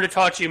I wanted to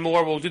talk to you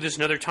more. We'll do this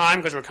another time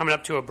because we're coming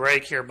up to a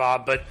break here,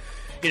 Bob. But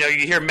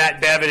you hear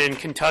Matt Bevin in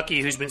Kentucky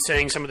who's been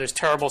saying some of this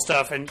terrible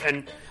stuff, and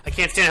I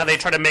can't stand how they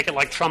try to make it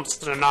like Trump's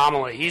an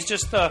anomaly. He's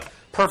just the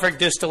perfect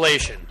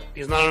distillation.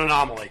 He's not an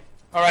anomaly.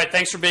 All right,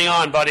 thanks for being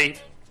on, buddy.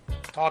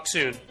 Talk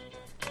soon.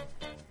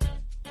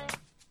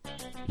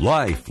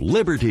 Life,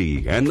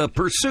 liberty, and the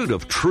pursuit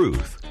of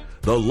truth.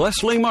 The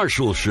Leslie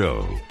Marshall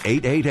Show,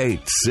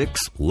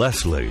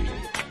 888-6-LESLIE.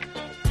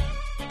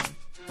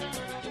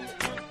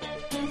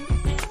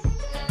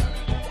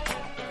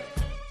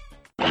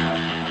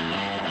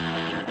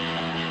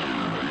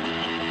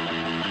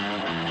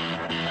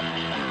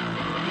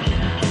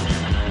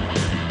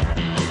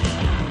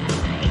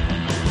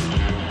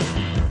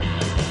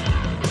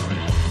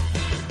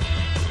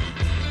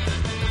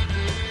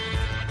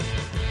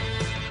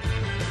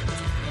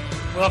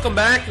 Welcome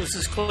back. This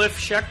is Cliff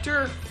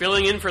Schecter,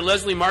 filling in for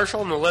Leslie Marshall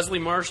on the Leslie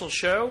Marshall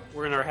Show.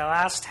 We're in our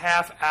last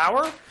half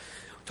hour.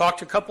 Talked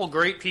to a couple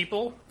great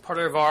people, part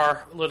of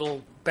our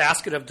little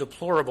basket of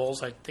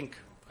deplorables. I think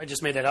I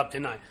just made that up,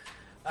 didn't I?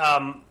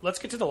 Let's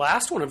get to the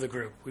last one of the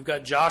group. We've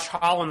got Josh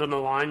Holland on the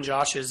line.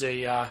 Josh is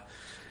a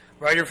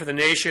writer for The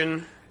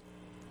Nation,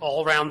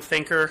 all-around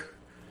thinker,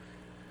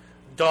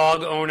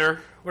 dog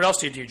owner. What else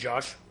do you do,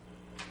 Josh?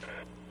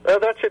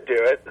 That should do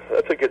it.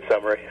 That's a good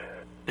summary.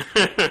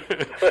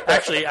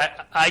 Actually,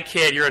 I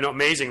kid. You're an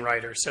amazing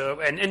writer. So,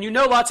 and you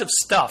know lots of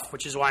stuff,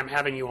 which is why I'm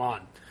having you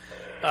on.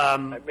 I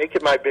make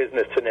it my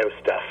business to know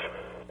stuff.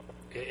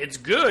 It's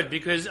good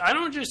because I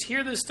don't just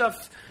hear this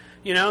stuff.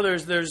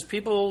 There's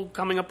people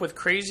coming up with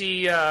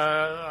crazy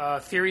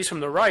theories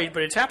from the right,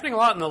 but it's happening a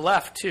lot in the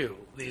left too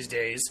these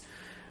days,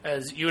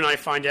 as you and I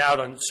find out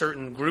on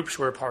certain groups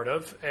we're a part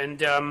of.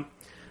 And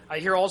I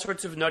hear all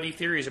sorts of nutty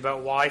theories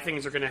about why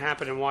things are going to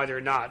happen and why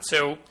they're not.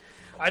 So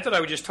I thought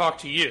I would just talk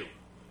to you,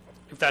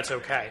 if that's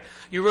okay.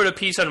 You wrote a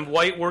piece on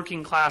white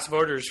working class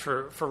voters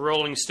for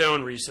Rolling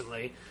Stone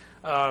recently,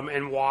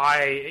 and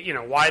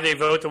why they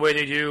vote the way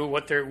they do,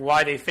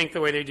 why they think the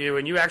way they do,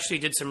 and you actually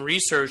did some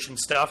research and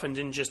stuff and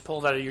didn't just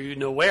pull that out of you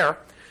know where.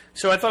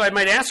 So I thought I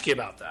might ask you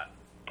about that.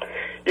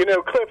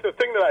 Cliff, the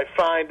thing that I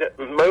find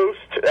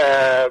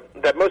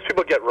that most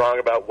people get wrong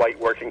about white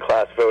working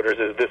class voters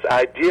is this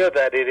idea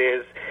that it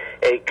is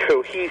a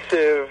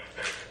cohesive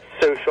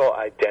social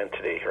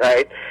identity,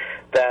 right?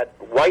 That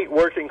white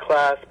working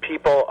class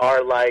people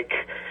are like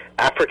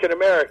African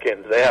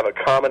Americans. They have a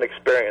common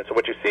experience. And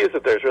what you see is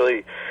that there's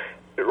really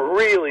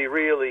really,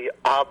 really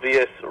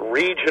obvious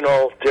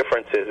regional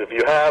differences. If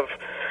you have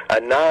a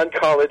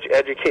non-college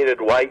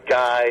educated white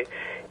guy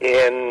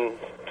in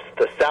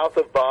the south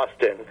of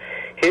Boston,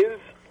 his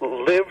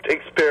lived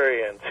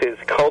experience, his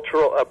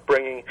cultural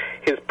upbringing,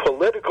 his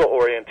political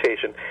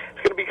orientation is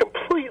going to be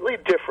completely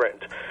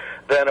different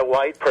than a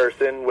white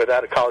person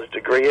without a college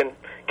degree in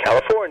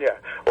California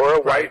or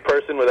a white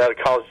person without a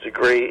college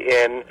degree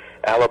in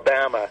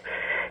Alabama.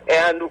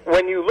 And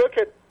when you look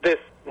at this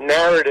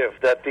narrative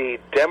that the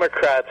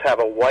Democrats have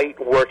a white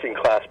working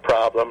class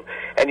problem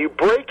and you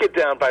break it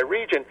down by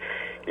region,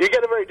 you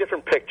get a very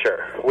different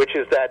picture, which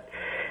is that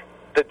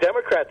the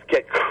Democrats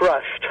get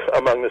crushed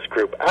among this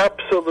group,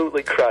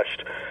 absolutely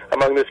crushed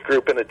among this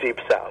group in the Deep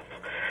South.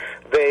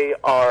 They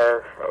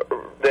are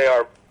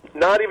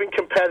not even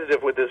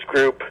competitive with this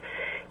group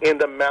in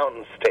the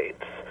mountain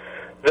states.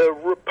 The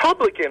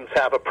Republicans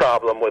have a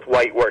problem with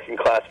white working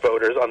class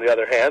voters, on the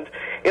other hand,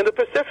 in the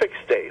Pacific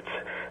states.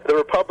 The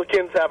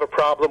Republicans have a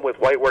problem with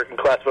white working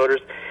class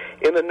voters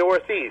in the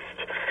Northeast.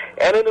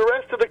 And in the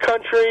rest of the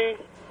country,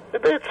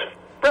 it's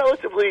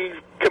relatively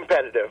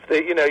competitive.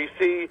 You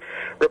see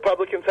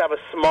Republicans have a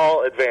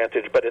small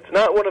advantage, but it's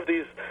not one of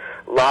these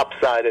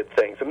lopsided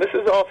things. And this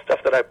is all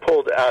stuff that I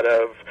pulled out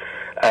of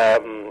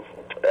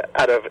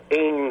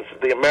Ames,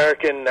 the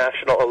American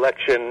National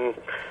Election,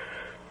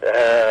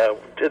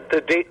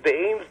 the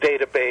Ames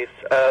database,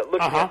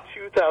 looking at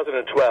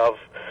 2012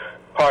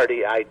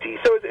 party ID.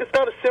 So it's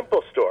not a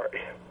simple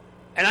story.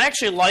 And I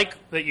actually like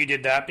that you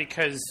did that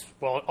because,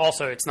 well,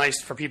 also it's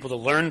nice for people to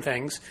learn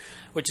things,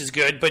 which is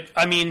good. But,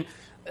 I mean,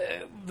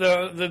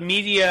 the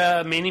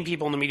media, many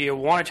people in the media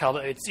want to tell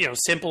that it's,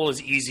 simple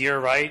is easier,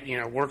 right?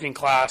 Working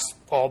class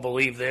all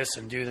believe this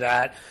and do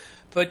that.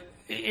 But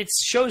it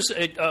shows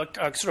a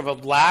sort of a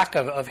lack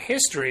of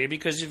history,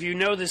 because if you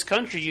know this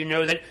country, you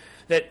know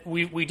that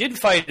we did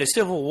fight a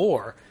civil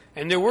war.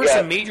 And there were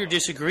some major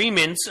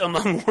disagreements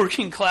among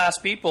working class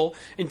people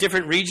in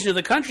different regions of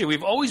the country.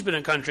 We've always been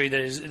a country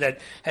that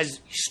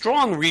has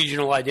strong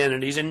regional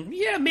identities, and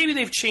maybe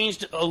they've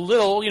changed a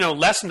little,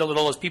 lessened a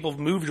little as people have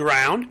moved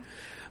around,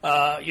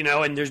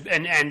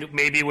 and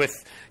maybe with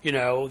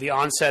the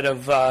onset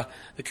of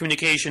the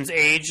communications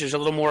age, there's a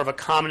little more of a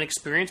common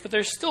experience, but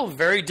there's still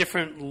very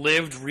different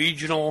lived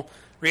regional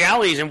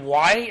realities. And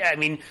why? I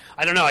mean,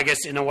 I don't know. I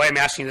guess in a way, I'm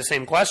asking the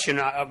same question,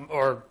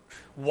 or.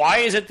 Why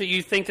is it that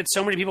you think that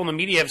so many people in the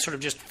media have sort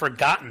of just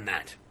forgotten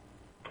that?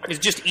 Is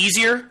it just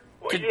easier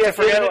to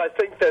forget it? I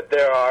think that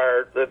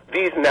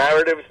these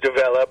narratives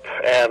develop,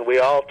 and we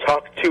all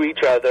talk to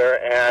each other,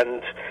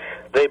 and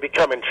they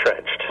become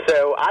entrenched.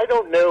 So I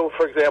don't know,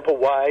 for example,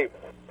 why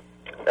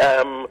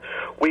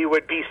we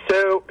would be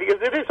so, because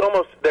there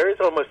is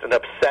almost an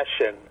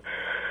obsession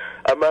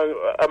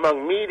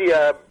among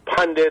media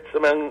pundits,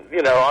 among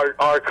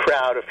our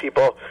crowd of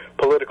people,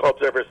 political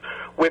observers,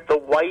 with the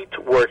white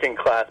working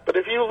class. But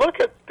if you look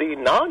at the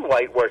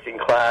non-white working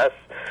class,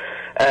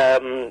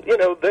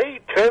 they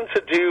tend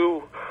to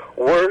do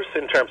worse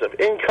in terms of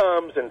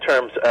incomes, in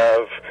terms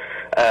of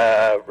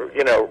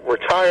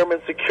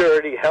retirement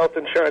security, health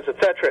insurance, et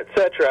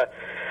cetera,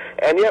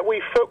 and yet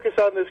we focus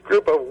on this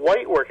group of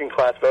white working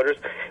class voters.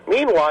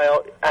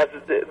 Meanwhile, as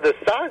the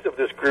size of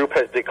this group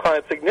has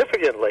declined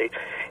significantly,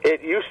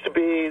 it used to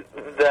be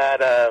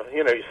that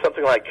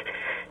something like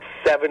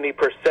 70%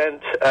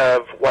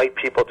 of white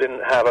people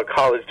didn't have a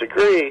college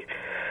degree.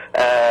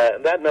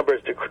 That number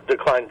has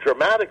declined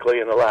dramatically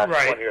in the last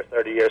 20 or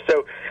 30 years.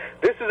 So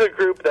this is a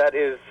group that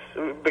is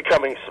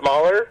becoming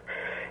smaller.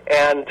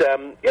 And,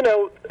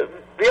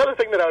 the other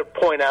thing that I would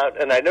point out,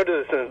 and I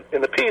noted this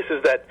in the piece,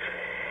 is that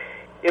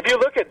if you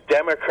look at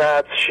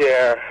Democrats'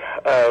 share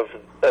of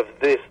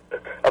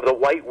the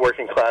white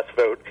working class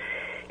vote,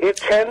 it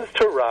tends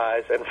to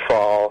rise and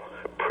fall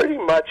pretty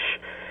much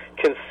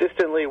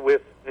consistently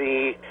with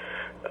the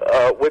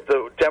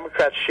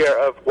Democrats' share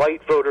of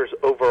white voters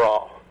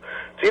overall.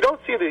 So you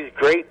don't see these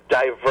great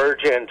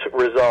divergent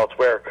results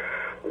where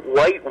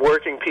white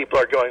working people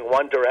are going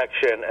one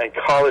direction and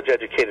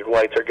college-educated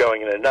whites are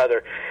going in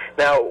another.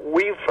 Now,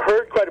 we've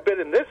heard quite a bit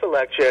in this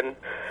election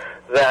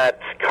that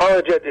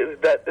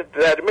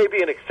that may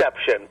be an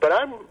exception, but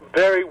I'm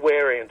very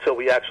wary until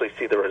we actually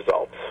see the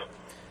results.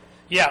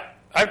 Yeah,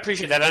 I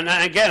appreciate that. And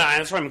again,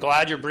 that's why I'm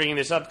glad you're bringing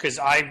this up, because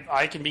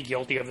I can be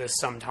guilty of this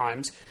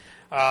sometimes,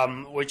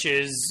 which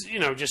is,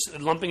 just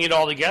lumping it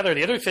all together.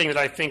 The other thing that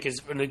I think is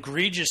an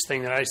egregious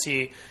thing that I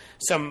see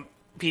some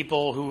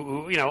people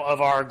who of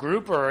our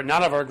group, or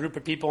not of our group,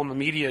 but people in the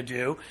media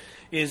do,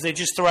 is they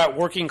just throw out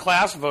working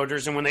class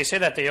voters, and when they say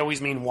that, they always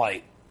mean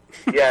white.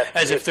 Yes.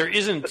 As if there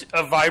isn't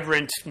a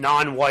vibrant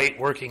non-white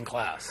working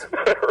class.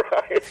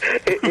 Right.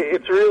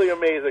 It's really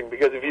amazing,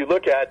 because if you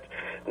look at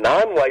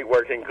non-white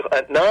working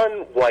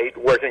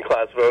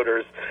class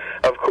voters,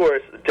 of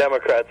course,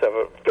 Democrats have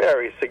a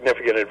very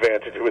significant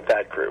advantage with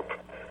that group.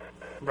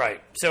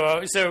 Right.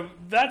 So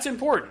that's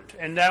important,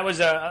 and that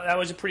was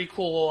a pretty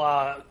cool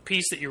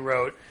piece that you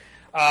wrote.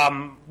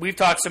 We've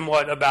talked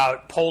somewhat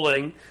about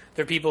polling.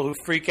 There are people who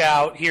freak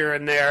out here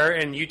and there,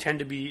 and you tend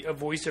to be a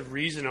voice of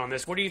reason on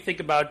this. What do you think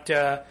about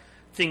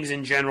things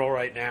in general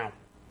right now?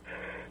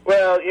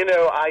 Well,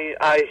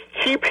 I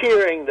keep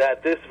hearing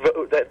that this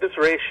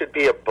race should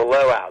be a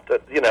blowout.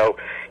 That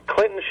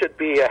Clinton should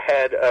be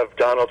ahead of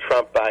Donald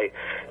Trump by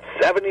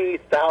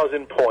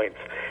 70,000 points.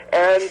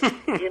 And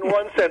in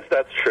one sense,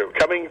 that's true.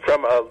 Coming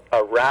from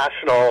a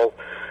rational,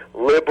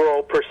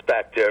 liberal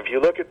perspective,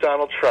 you look at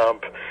Donald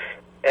Trump,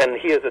 and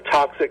he is a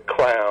toxic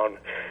clown,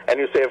 and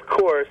you say, of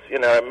course,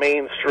 a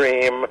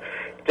mainstream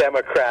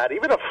Democrat,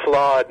 even a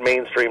flawed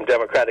mainstream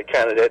Democratic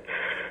candidate,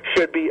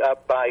 should be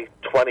up by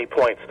 20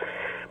 points.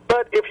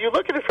 But if you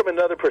look at it from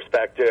another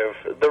perspective,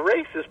 the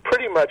race is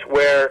pretty much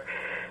where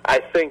I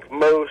think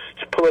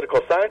most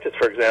political scientists,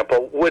 for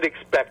example, would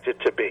expect it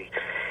to be.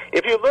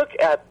 If you look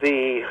at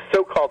the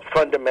so-called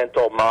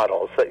fundamental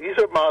models, these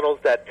are models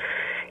that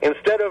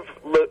instead of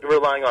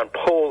relying on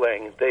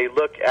polling, they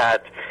look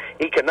at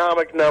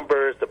economic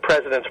numbers, the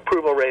president's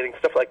approval rating,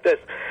 stuff like this.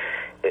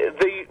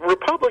 The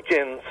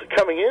Republicans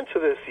coming into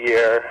this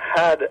year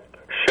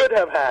should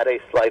have had a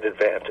slight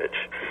advantage.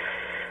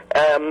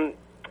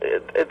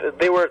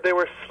 They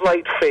were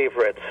slight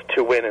favorites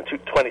to win in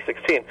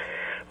 2016.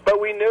 But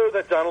we know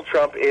that Donald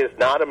Trump is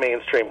not a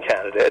mainstream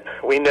candidate.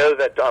 We know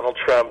that Donald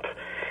Trump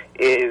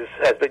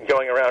has been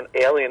going around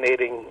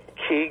alienating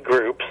key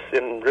groups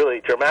in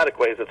really dramatic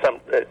ways at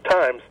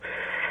times.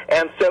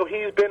 And so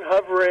he's been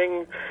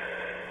hovering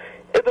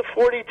in the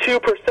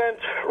 42%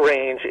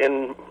 range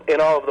in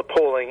all of the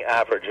polling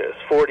averages,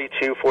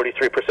 42,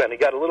 43%. He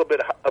got a little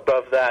bit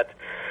above that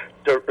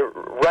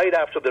right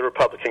after the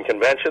Republican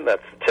convention.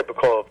 That's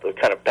typical of the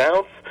kind of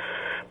bounce.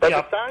 But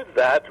besides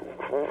that,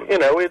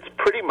 it's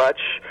pretty much,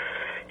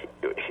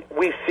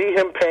 we see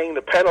him paying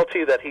the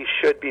penalty that he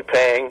should be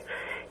paying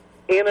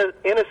in a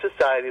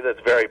society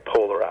that's very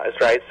polarized,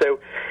 right? So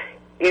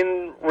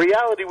in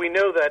reality, we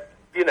know that,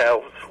 we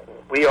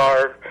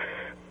are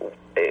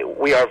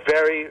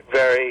very,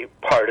 very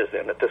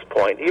partisan at this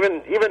point.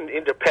 Even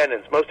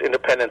independents, most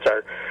independents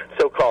are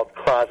so-called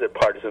closet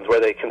partisans, where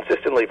they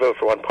consistently vote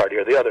for one party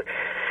or the other.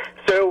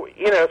 So,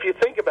 if you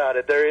think about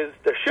it, there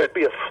should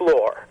be a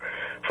floor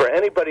for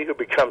anybody who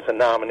becomes a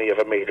nominee of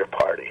a major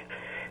party.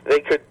 They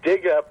could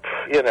dig up,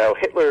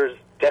 Hitler's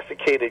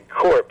desiccated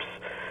corpse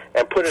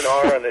and put an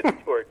R on it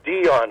or a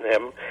D on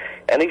him,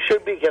 and he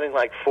should be getting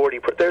like 40.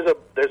 There's a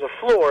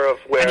floor of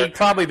where, and he'd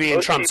probably be in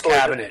Trump's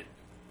cabinet.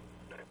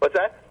 What's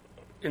that?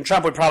 And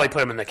Trump would probably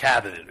put him in the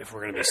cabinet, if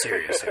we're going to be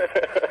serious here.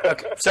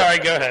 Okay. Sorry,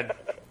 go ahead.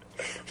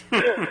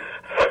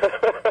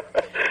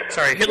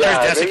 Sorry, Hitler's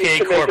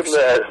desiccated corpse.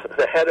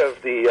 The head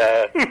of the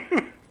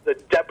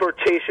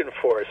deportation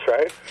force,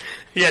 right?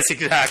 Yes,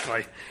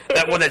 exactly.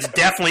 That one that's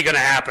definitely going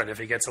to happen if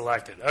he gets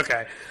elected.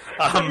 Okay.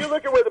 If you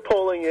look at where the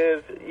polling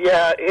is,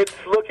 it's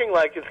looking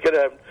like it's going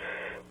to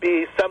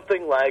be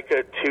something like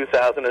a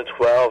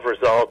 2012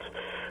 result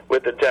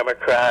with the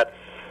Democrats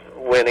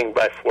winning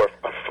by 4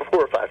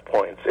 or 5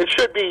 points. It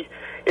should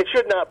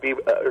not be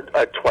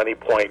a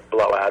 20-point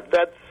blowout.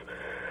 That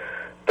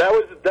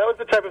was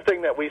the type of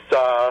thing that we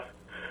saw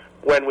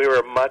when we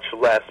were much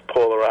less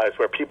polarized,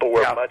 where people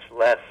were much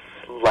less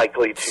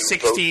likely to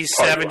 60s,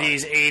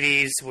 70s,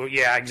 80s. Well,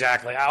 yeah,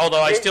 exactly.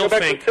 Although I still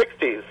think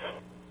 60s.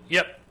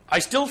 Yep, I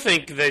still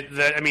think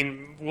that. I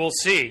mean, we'll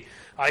see.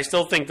 I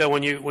still think that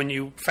when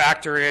you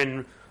factor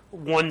in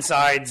one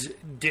side's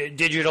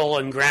digital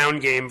and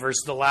ground game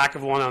versus the lack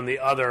of one on the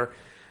other,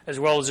 as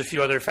well as a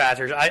few other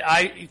factors,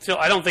 I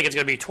don't think it's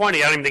going to be 20.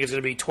 I don't even think it's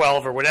going to be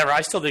 12 or whatever.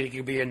 I still think it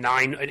could be an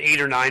 8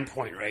 or 9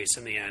 point race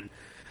in the end.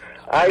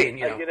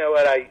 You know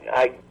what?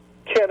 I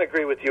can't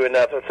agree with you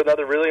enough. That's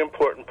another really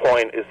important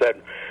point, is that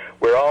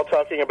we're all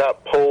talking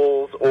about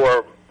polls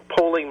or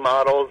polling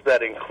models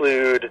that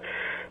include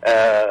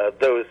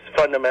those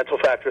fundamental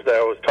factors that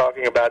I was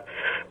talking about.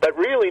 But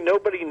really,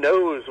 nobody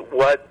knows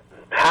what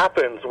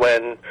happens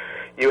when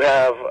you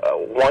have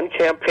one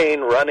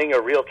campaign running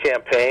a real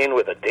campaign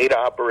with a data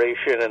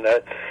operation and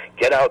a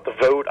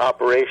get-out-the-vote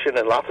operation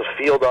and lots of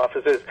field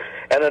offices,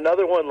 and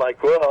another one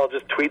like, well, I'll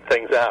just tweet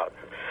things out.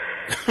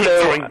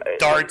 So, throwing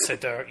darts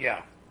at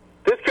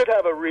this could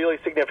have a really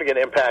significant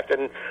impact,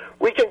 and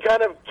we can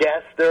kind of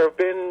guess. There have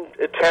been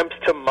attempts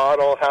to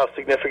model how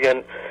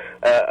significant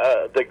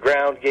the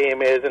ground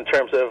game is in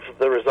terms of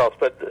the results,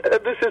 but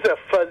this is a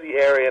fuzzy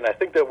area, and I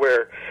think that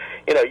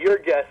your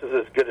guess is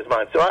as good as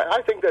mine. So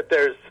I think that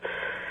there's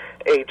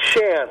a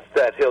chance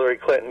that Hillary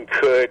Clinton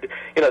could,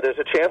 there's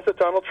a chance that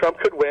Donald Trump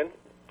could win.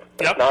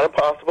 It's not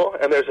impossible,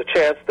 and there's a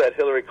chance that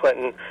Hillary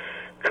Clinton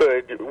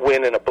could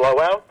win in a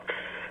blowout.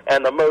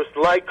 And the most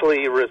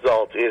likely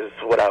result is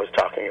what I was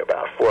talking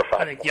about, 4 or 5.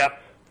 I think, yep.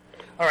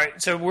 All right,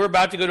 so we're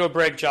about to go to a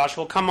break, Josh.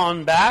 We'll come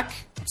on back.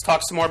 Let's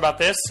talk some more about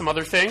this, some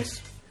other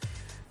things.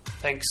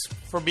 Thanks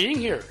for being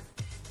here.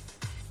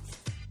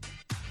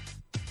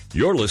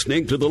 You're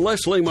listening to The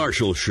Leslie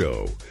Marshall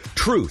Show.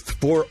 Truth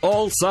for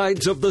all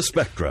sides of the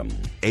spectrum.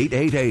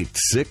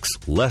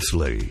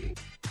 888-6-LESLIE.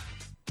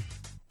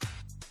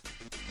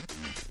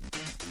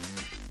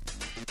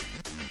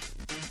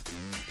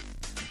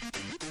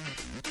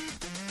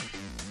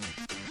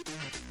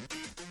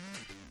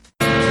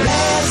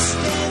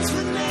 Dance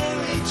with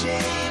Mary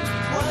Jane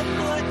one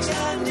more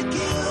time to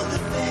get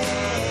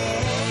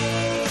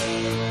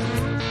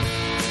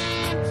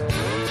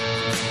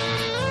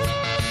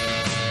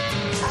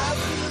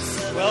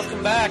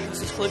Welcome back.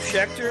 This is Cliff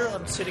Schecter.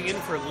 I'm sitting in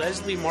for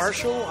Leslie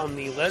Marshall on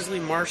the Leslie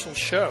Marshall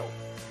Show.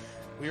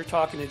 We're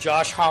talking to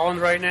Josh Holland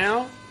right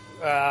now.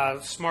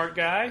 Smart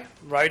guy,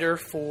 writer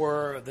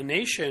for The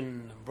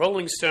Nation,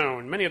 Rolling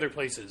Stone, many other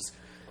places.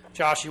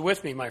 Josh, you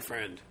with me, my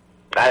friend?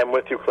 I am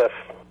with you, Cliff.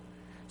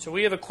 So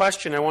we have a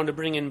question. I wanted to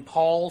bring in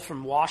Paul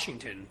from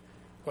Washington,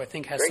 who I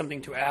think has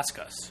something to ask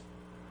us.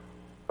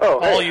 Oh,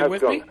 Paul, hey, you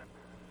with me?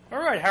 All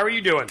right, how are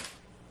you doing?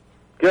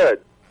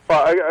 Good.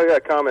 Well, I got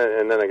a comment,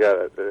 and then I got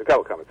a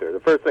couple comments here. The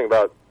first thing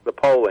about the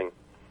polling,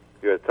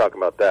 you were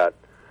talking about that.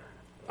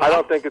 I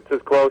don't think it's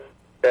as close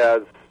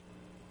as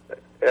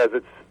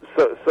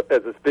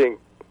it's being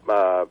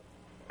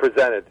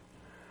presented,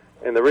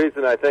 and the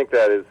reason I think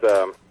that is,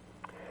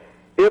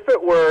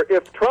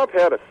 if Trump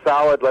had a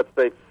solid, let's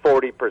say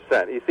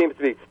 40%, he seems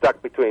to be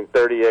stuck between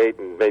 38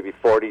 and maybe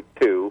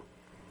 42.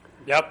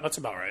 Yep, that's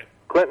about right.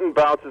 Clinton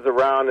bounces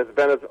around, has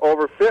been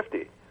over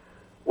 50.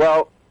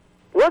 Well,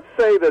 let's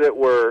say that it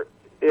were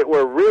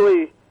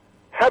really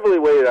heavily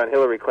weighted on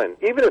Hillary Clinton.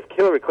 Even if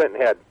Hillary Clinton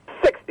had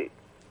 60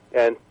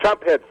 and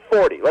Trump had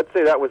 40, let's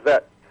say that was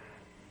that,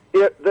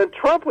 then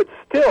Trump would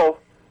still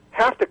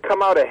have to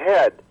come out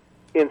ahead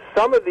in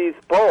some of these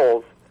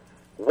polls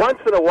once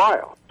in a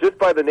while, just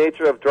by the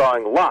nature of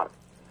drawing lots.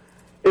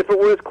 If it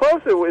were as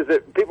close as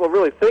people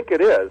really think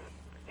it is,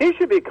 he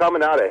should be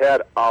coming out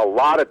ahead a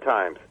lot of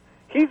times.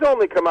 He's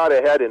only come out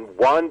ahead in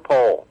one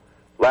poll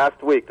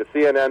last week, the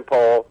CNN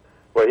poll,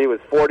 where he was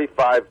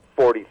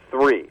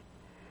 45-43.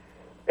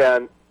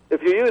 And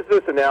if you use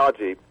this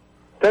analogy,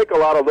 take a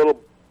lot of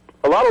little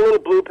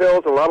blue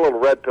pills and a lot of little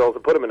red pills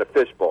and put them in a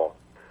fishbowl.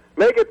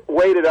 Make it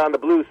weighted on the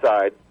blue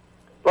side,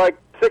 like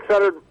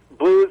 600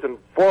 blues and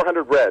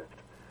 400 reds.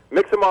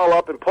 Mix them all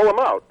up and pull them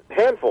out,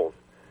 handfuls.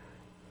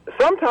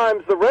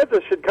 Sometimes the reds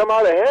should come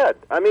out ahead.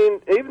 I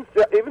mean, even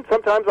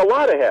sometimes a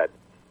lot ahead,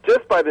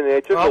 just by the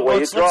nature of the way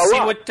you draw a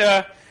lot.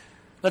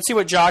 Let's see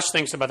what Josh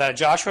thinks about that.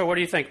 Joshua, what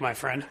do you think, my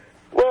friend?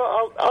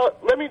 Well,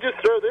 let me just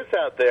throw this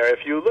out there.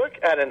 If you look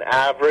at an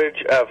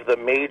average of the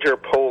major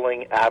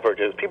polling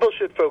averages, people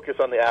should focus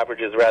on the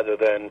averages rather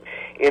than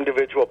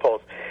individual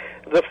polls.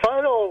 The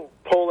final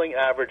polling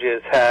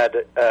averages had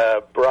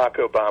Barack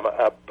Obama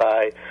up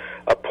by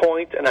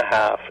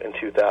 1.5 in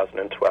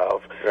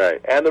 2012.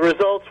 Right. And the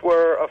results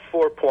were a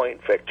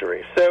 4-point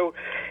victory. So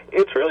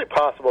it's really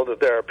possible that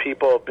there are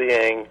people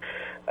being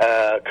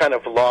kind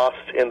of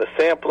lost in the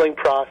sampling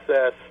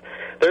process.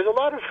 There's a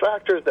lot of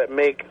factors that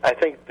make, I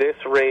think, this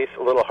race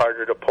a little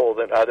harder to poll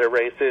than other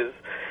races.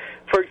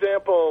 For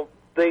example,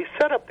 they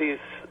set up these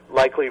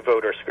likely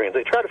voter screens.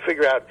 They try to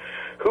figure out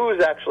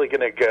who's actually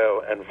going to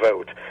go and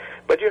vote.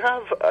 But you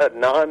have a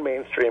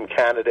non-mainstream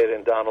candidate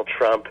in Donald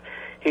Trump.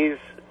 He's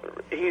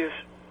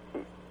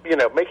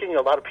making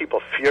a lot of people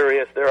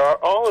furious. There are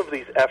all of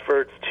these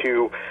efforts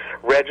to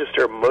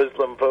register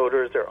Muslim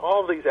voters. There are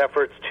all of these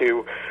efforts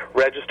to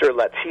register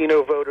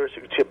Latino voters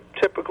who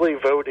typically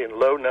vote in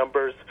low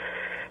numbers.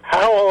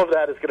 How all of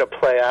that is going to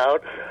play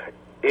out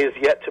is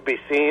yet to be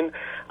seen.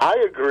 I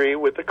agree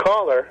with the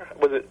caller.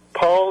 Was it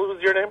Paul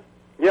was your name?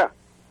 Yeah.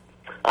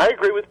 I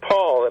agree with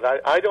Paul, and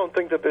I don't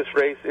think that this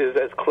race is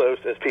as close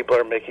as people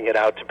are making it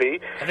out to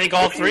be. I think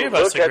all three of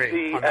us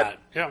agree on that.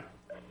 Yeah.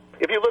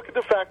 If you look at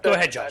the fact Go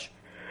ahead, Josh.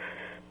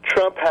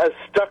 Trump has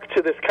stuck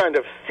to this kind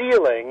of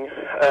ceiling,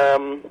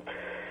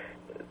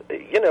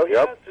 he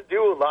has to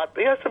do a lot.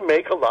 He has to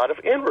make a lot of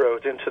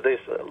inroads into this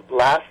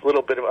last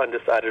little bit of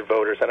undecided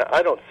voters, and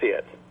I don't see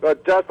it.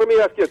 Josh, let me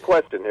ask you a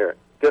question here.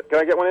 Can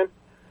I get one in?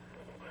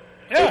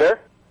 Yeah. Are you there?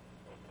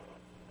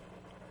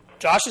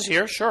 Josh is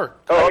here, sure.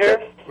 Oh,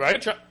 okay.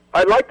 Right?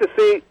 I'd like to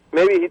see,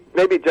 maybe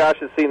Josh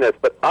has seen this,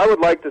 but I would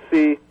like to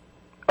see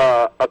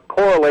a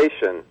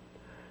correlation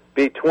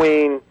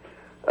between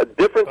a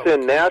difference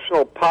in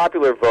national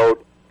popular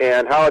vote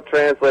and how it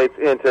translates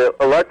into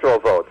electoral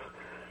votes.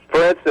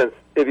 For instance,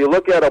 if you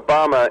look at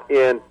Obama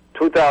in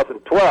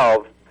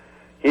 2012,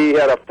 he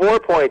had a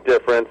 4-point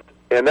difference,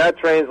 and that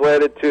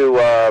translated to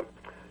a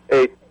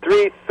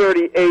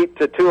 338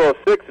 to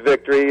 206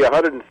 victory,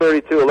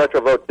 132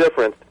 electoral vote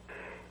difference.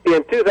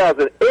 In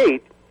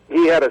 2008,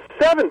 he had a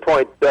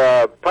 7-point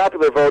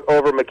popular vote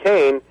over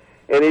McCain,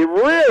 and he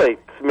really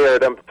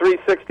smeared him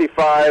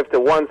 365 to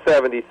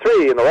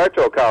 173 in the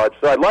Electoral College.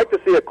 So I'd like to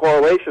see a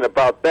correlation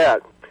about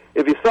that.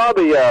 If you saw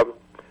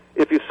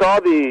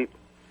the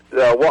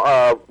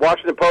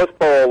Washington Post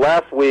poll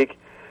last week,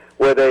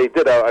 where they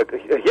did a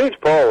huge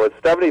poll with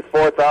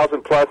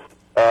 74,000 plus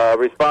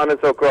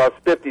respondents across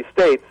 50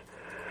 states,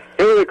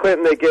 Hillary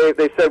Clinton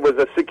they said was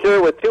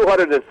secure with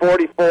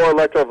 244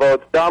 electoral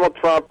votes. Donald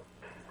Trump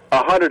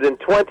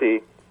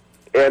 120,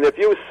 and if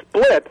you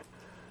split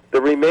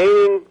the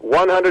remaining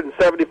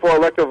 174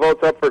 electoral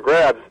votes up for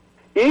grabs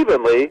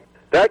evenly,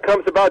 that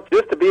comes about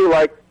just to be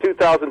like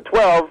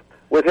 2012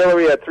 with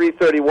Hillary at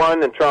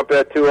 331 and Trump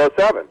at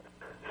 207.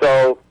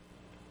 So,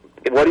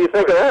 what do you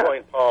think of that?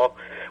 Point, Paul.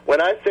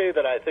 When I say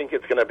that I think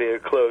it's going to be a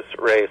close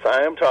race,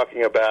 I am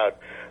talking about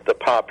the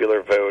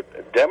popular vote.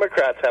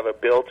 Democrats have a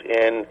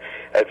built-in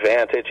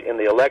advantage in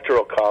the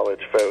Electoral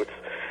College votes,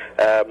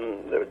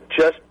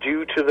 just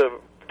due to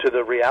to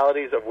the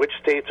realities of which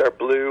states are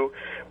blue,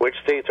 which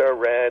states are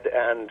red,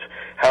 and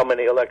how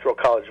many electoral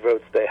college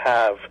votes they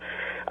have,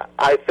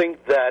 I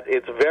think that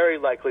it's very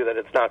likely that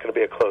it's not going to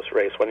be a close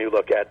race when you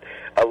look at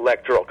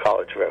electoral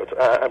college votes.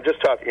 I'm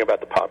just talking about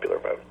the popular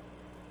vote.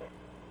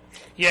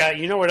 Yeah,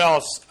 you know what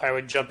else I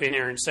would jump in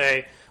here and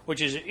say,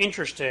 which is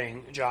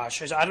interesting,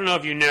 Josh, is I don't know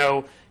if you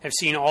have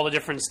seen all the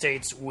different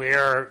states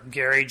where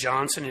Gary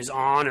Johnson is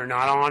on or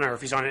not on, or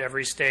if he's on in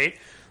every state.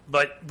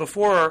 But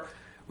before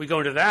we go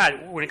into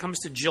that, when it comes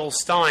to Jill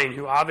Stein,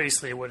 who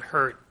obviously would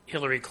hurt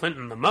Hillary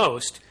Clinton the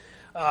most,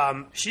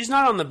 she's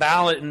not on the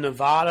ballot in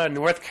Nevada,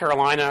 North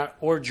Carolina,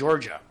 or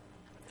Georgia.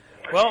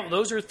 Well,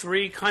 those are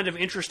three kind of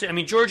interesting. I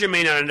mean, Georgia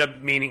may not end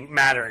up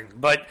mattering,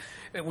 but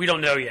we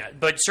don't know yet.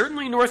 But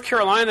certainly North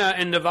Carolina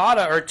and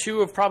Nevada are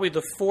two of probably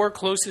the four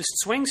closest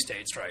swing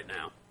states right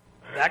now.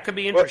 That could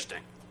be interesting.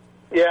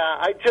 Well, yeah,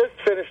 I just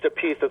finished a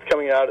piece that's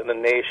coming out in the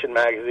Nation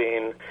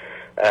magazine,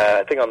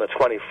 I think on the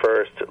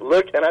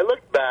 21st. I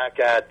looked back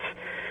at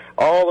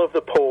all of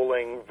the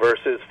polling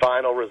versus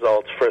final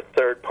results for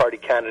third-party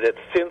candidates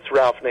since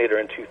Ralph Nader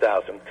in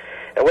 2000.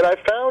 And what I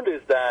found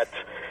is that,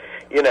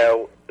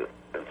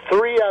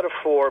 3 out of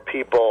 4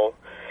 people,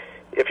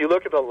 if you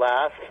look at the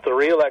last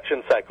 3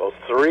 election cycles,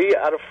 3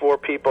 out of 4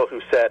 people who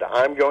said,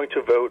 I'm going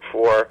to vote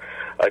for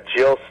a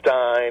Jill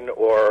Stein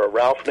or a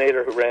Ralph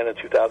Nader who ran in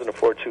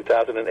 2004,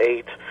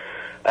 2008,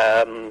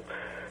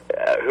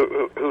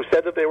 who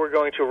said that they were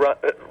going to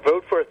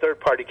vote for a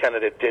third-party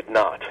candidate did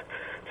not.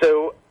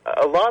 So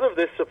a lot of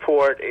this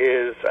support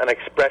is an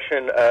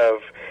expression of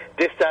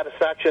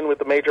dissatisfaction with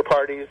the major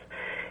parties.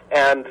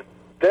 And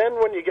then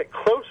when you get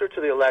closer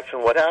to the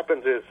election, what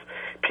happens is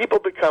people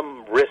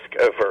become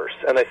risk-averse.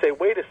 And they say,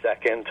 wait a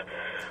second,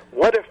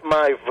 what if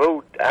my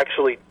vote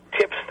actually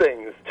tips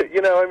things?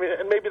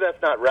 And maybe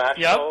that's not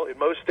rational. Yep. In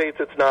most states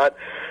it's not.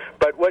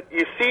 But what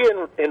you see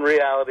in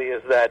reality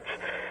is that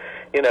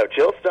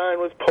Jill Stein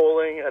was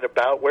polling at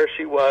about where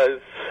she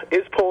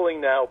is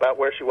polling now about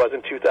where she was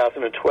in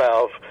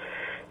 2012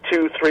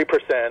 to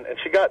 3%, and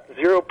she got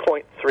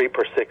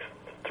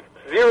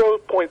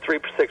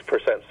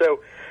 0.36%. So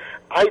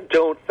I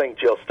don't think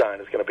Jill Stein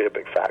is going to be a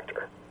big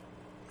factor.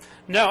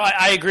 No,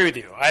 I agree with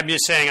you. I'm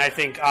just saying I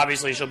think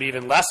obviously she'll be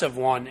even less of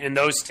one in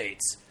those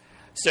states.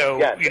 So,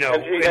 yes,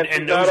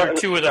 and those are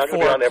 2 of the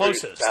 4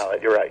 closest.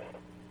 Ballot, you're right.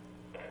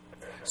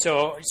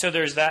 So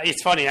there's that.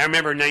 It's funny. I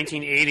remember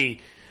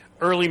 1980,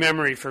 early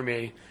memory for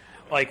me,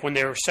 like when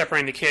they were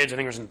separating the kids, I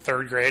think it was in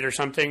 3rd grade or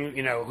something,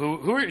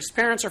 whose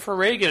parents are for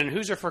Reagan and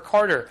whose are for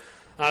Carter.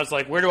 And I was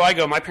like, where do I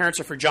go? My parents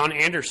are for John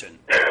Anderson.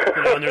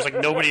 And there's like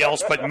nobody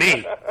else but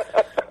me.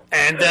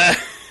 And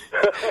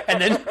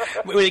then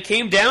when it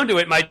came down to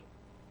it,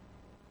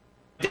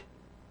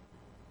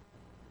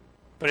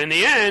 but in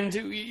the end,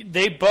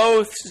 they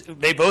both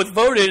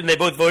voted, and they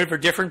both voted for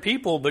different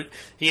people. But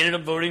he ended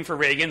up voting for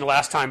Reagan the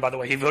last time. By the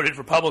way, he voted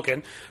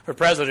Republican for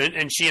president,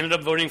 and she ended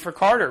up voting for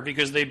Carter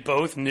because they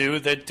both knew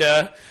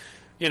that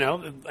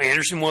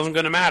Anderson wasn't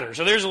going to matter.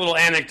 So there's a little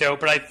anecdote,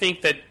 but I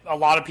think that a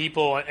lot of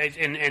people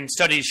and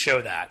studies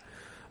show that.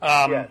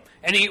 Yes.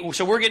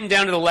 So we're getting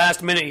down to the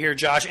last minute here,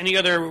 Josh. Any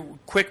other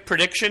quick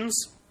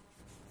predictions?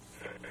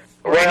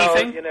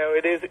 Anything?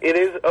 It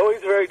is always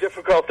a very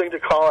difficult thing to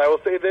call. I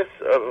will say this,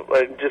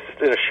 just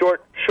in a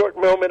short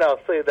moment, I'll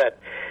say that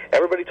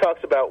everybody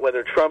talks about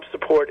whether Trump's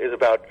support is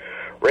about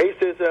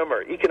racism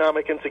or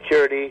economic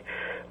insecurity.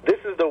 This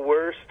is the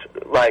worst,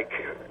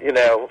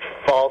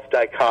 false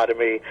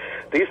dichotomy.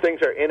 These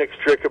things are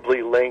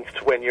inextricably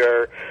linked. When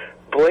you're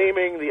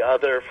blaming the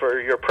other for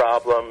your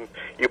problem,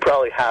 you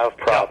probably have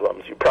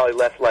problems. You're probably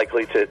less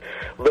likely to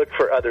look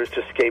for others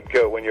to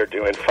scapegoat when you're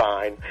doing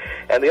fine.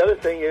 And the other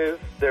thing is,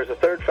 there's a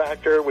third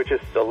factor, which is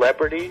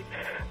celebrity,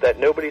 that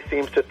nobody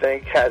seems to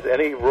think has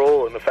any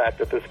role in the fact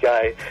that this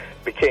guy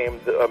became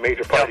a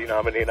major party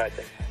nominee, and I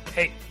think.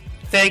 Hey,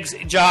 thanks,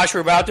 Josh.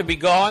 We're about to be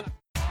gone.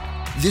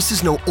 This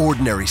is no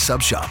ordinary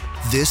sub shop.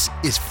 This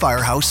is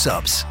Firehouse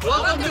Subs.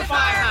 Welcome to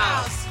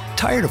Firehouse.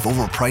 Tired of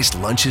overpriced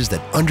lunches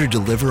that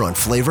underdeliver on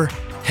flavor?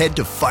 Head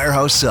to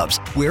Firehouse Subs,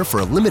 where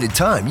for a limited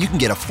time you can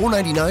get a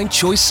 $4.99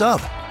 choice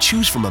sub.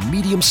 Choose from a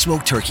medium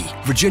smoked turkey,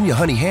 Virginia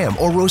honey ham,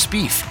 or roast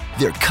beef.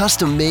 They're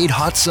custom-made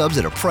hot subs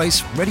at a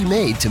price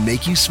ready-made to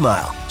make you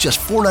smile.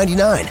 Just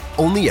 $4.99,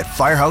 only at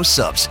Firehouse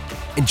Subs.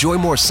 Enjoy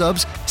more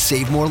subs,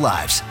 save more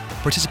lives.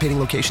 Participating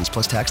locations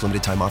plus tax,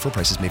 limited time offer.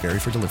 Prices may vary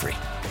for delivery.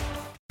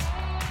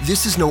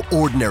 This is no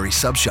ordinary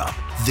sub shop.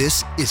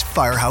 This is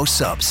Firehouse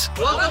Subs.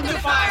 Welcome to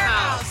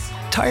Firehouse.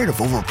 Tired of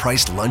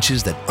overpriced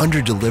lunches that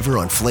underdeliver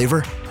on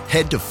flavor?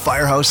 Head to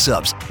Firehouse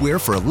Subs, where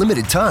for a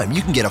limited time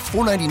you can get a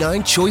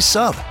 $4.99 choice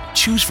sub.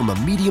 Choose from a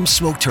medium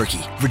smoked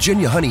turkey,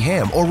 Virginia honey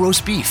ham, or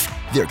roast beef.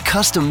 They're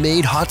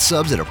custom-made hot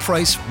subs at a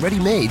price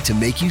ready-made to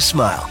make you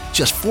smile.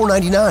 Just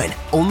 $4.99,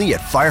 only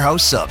at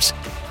Firehouse Subs.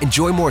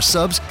 Enjoy more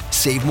subs,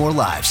 save more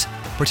lives.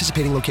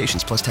 Participating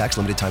locations plus tax,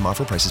 limited time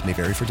offer. Prices may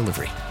vary for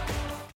delivery.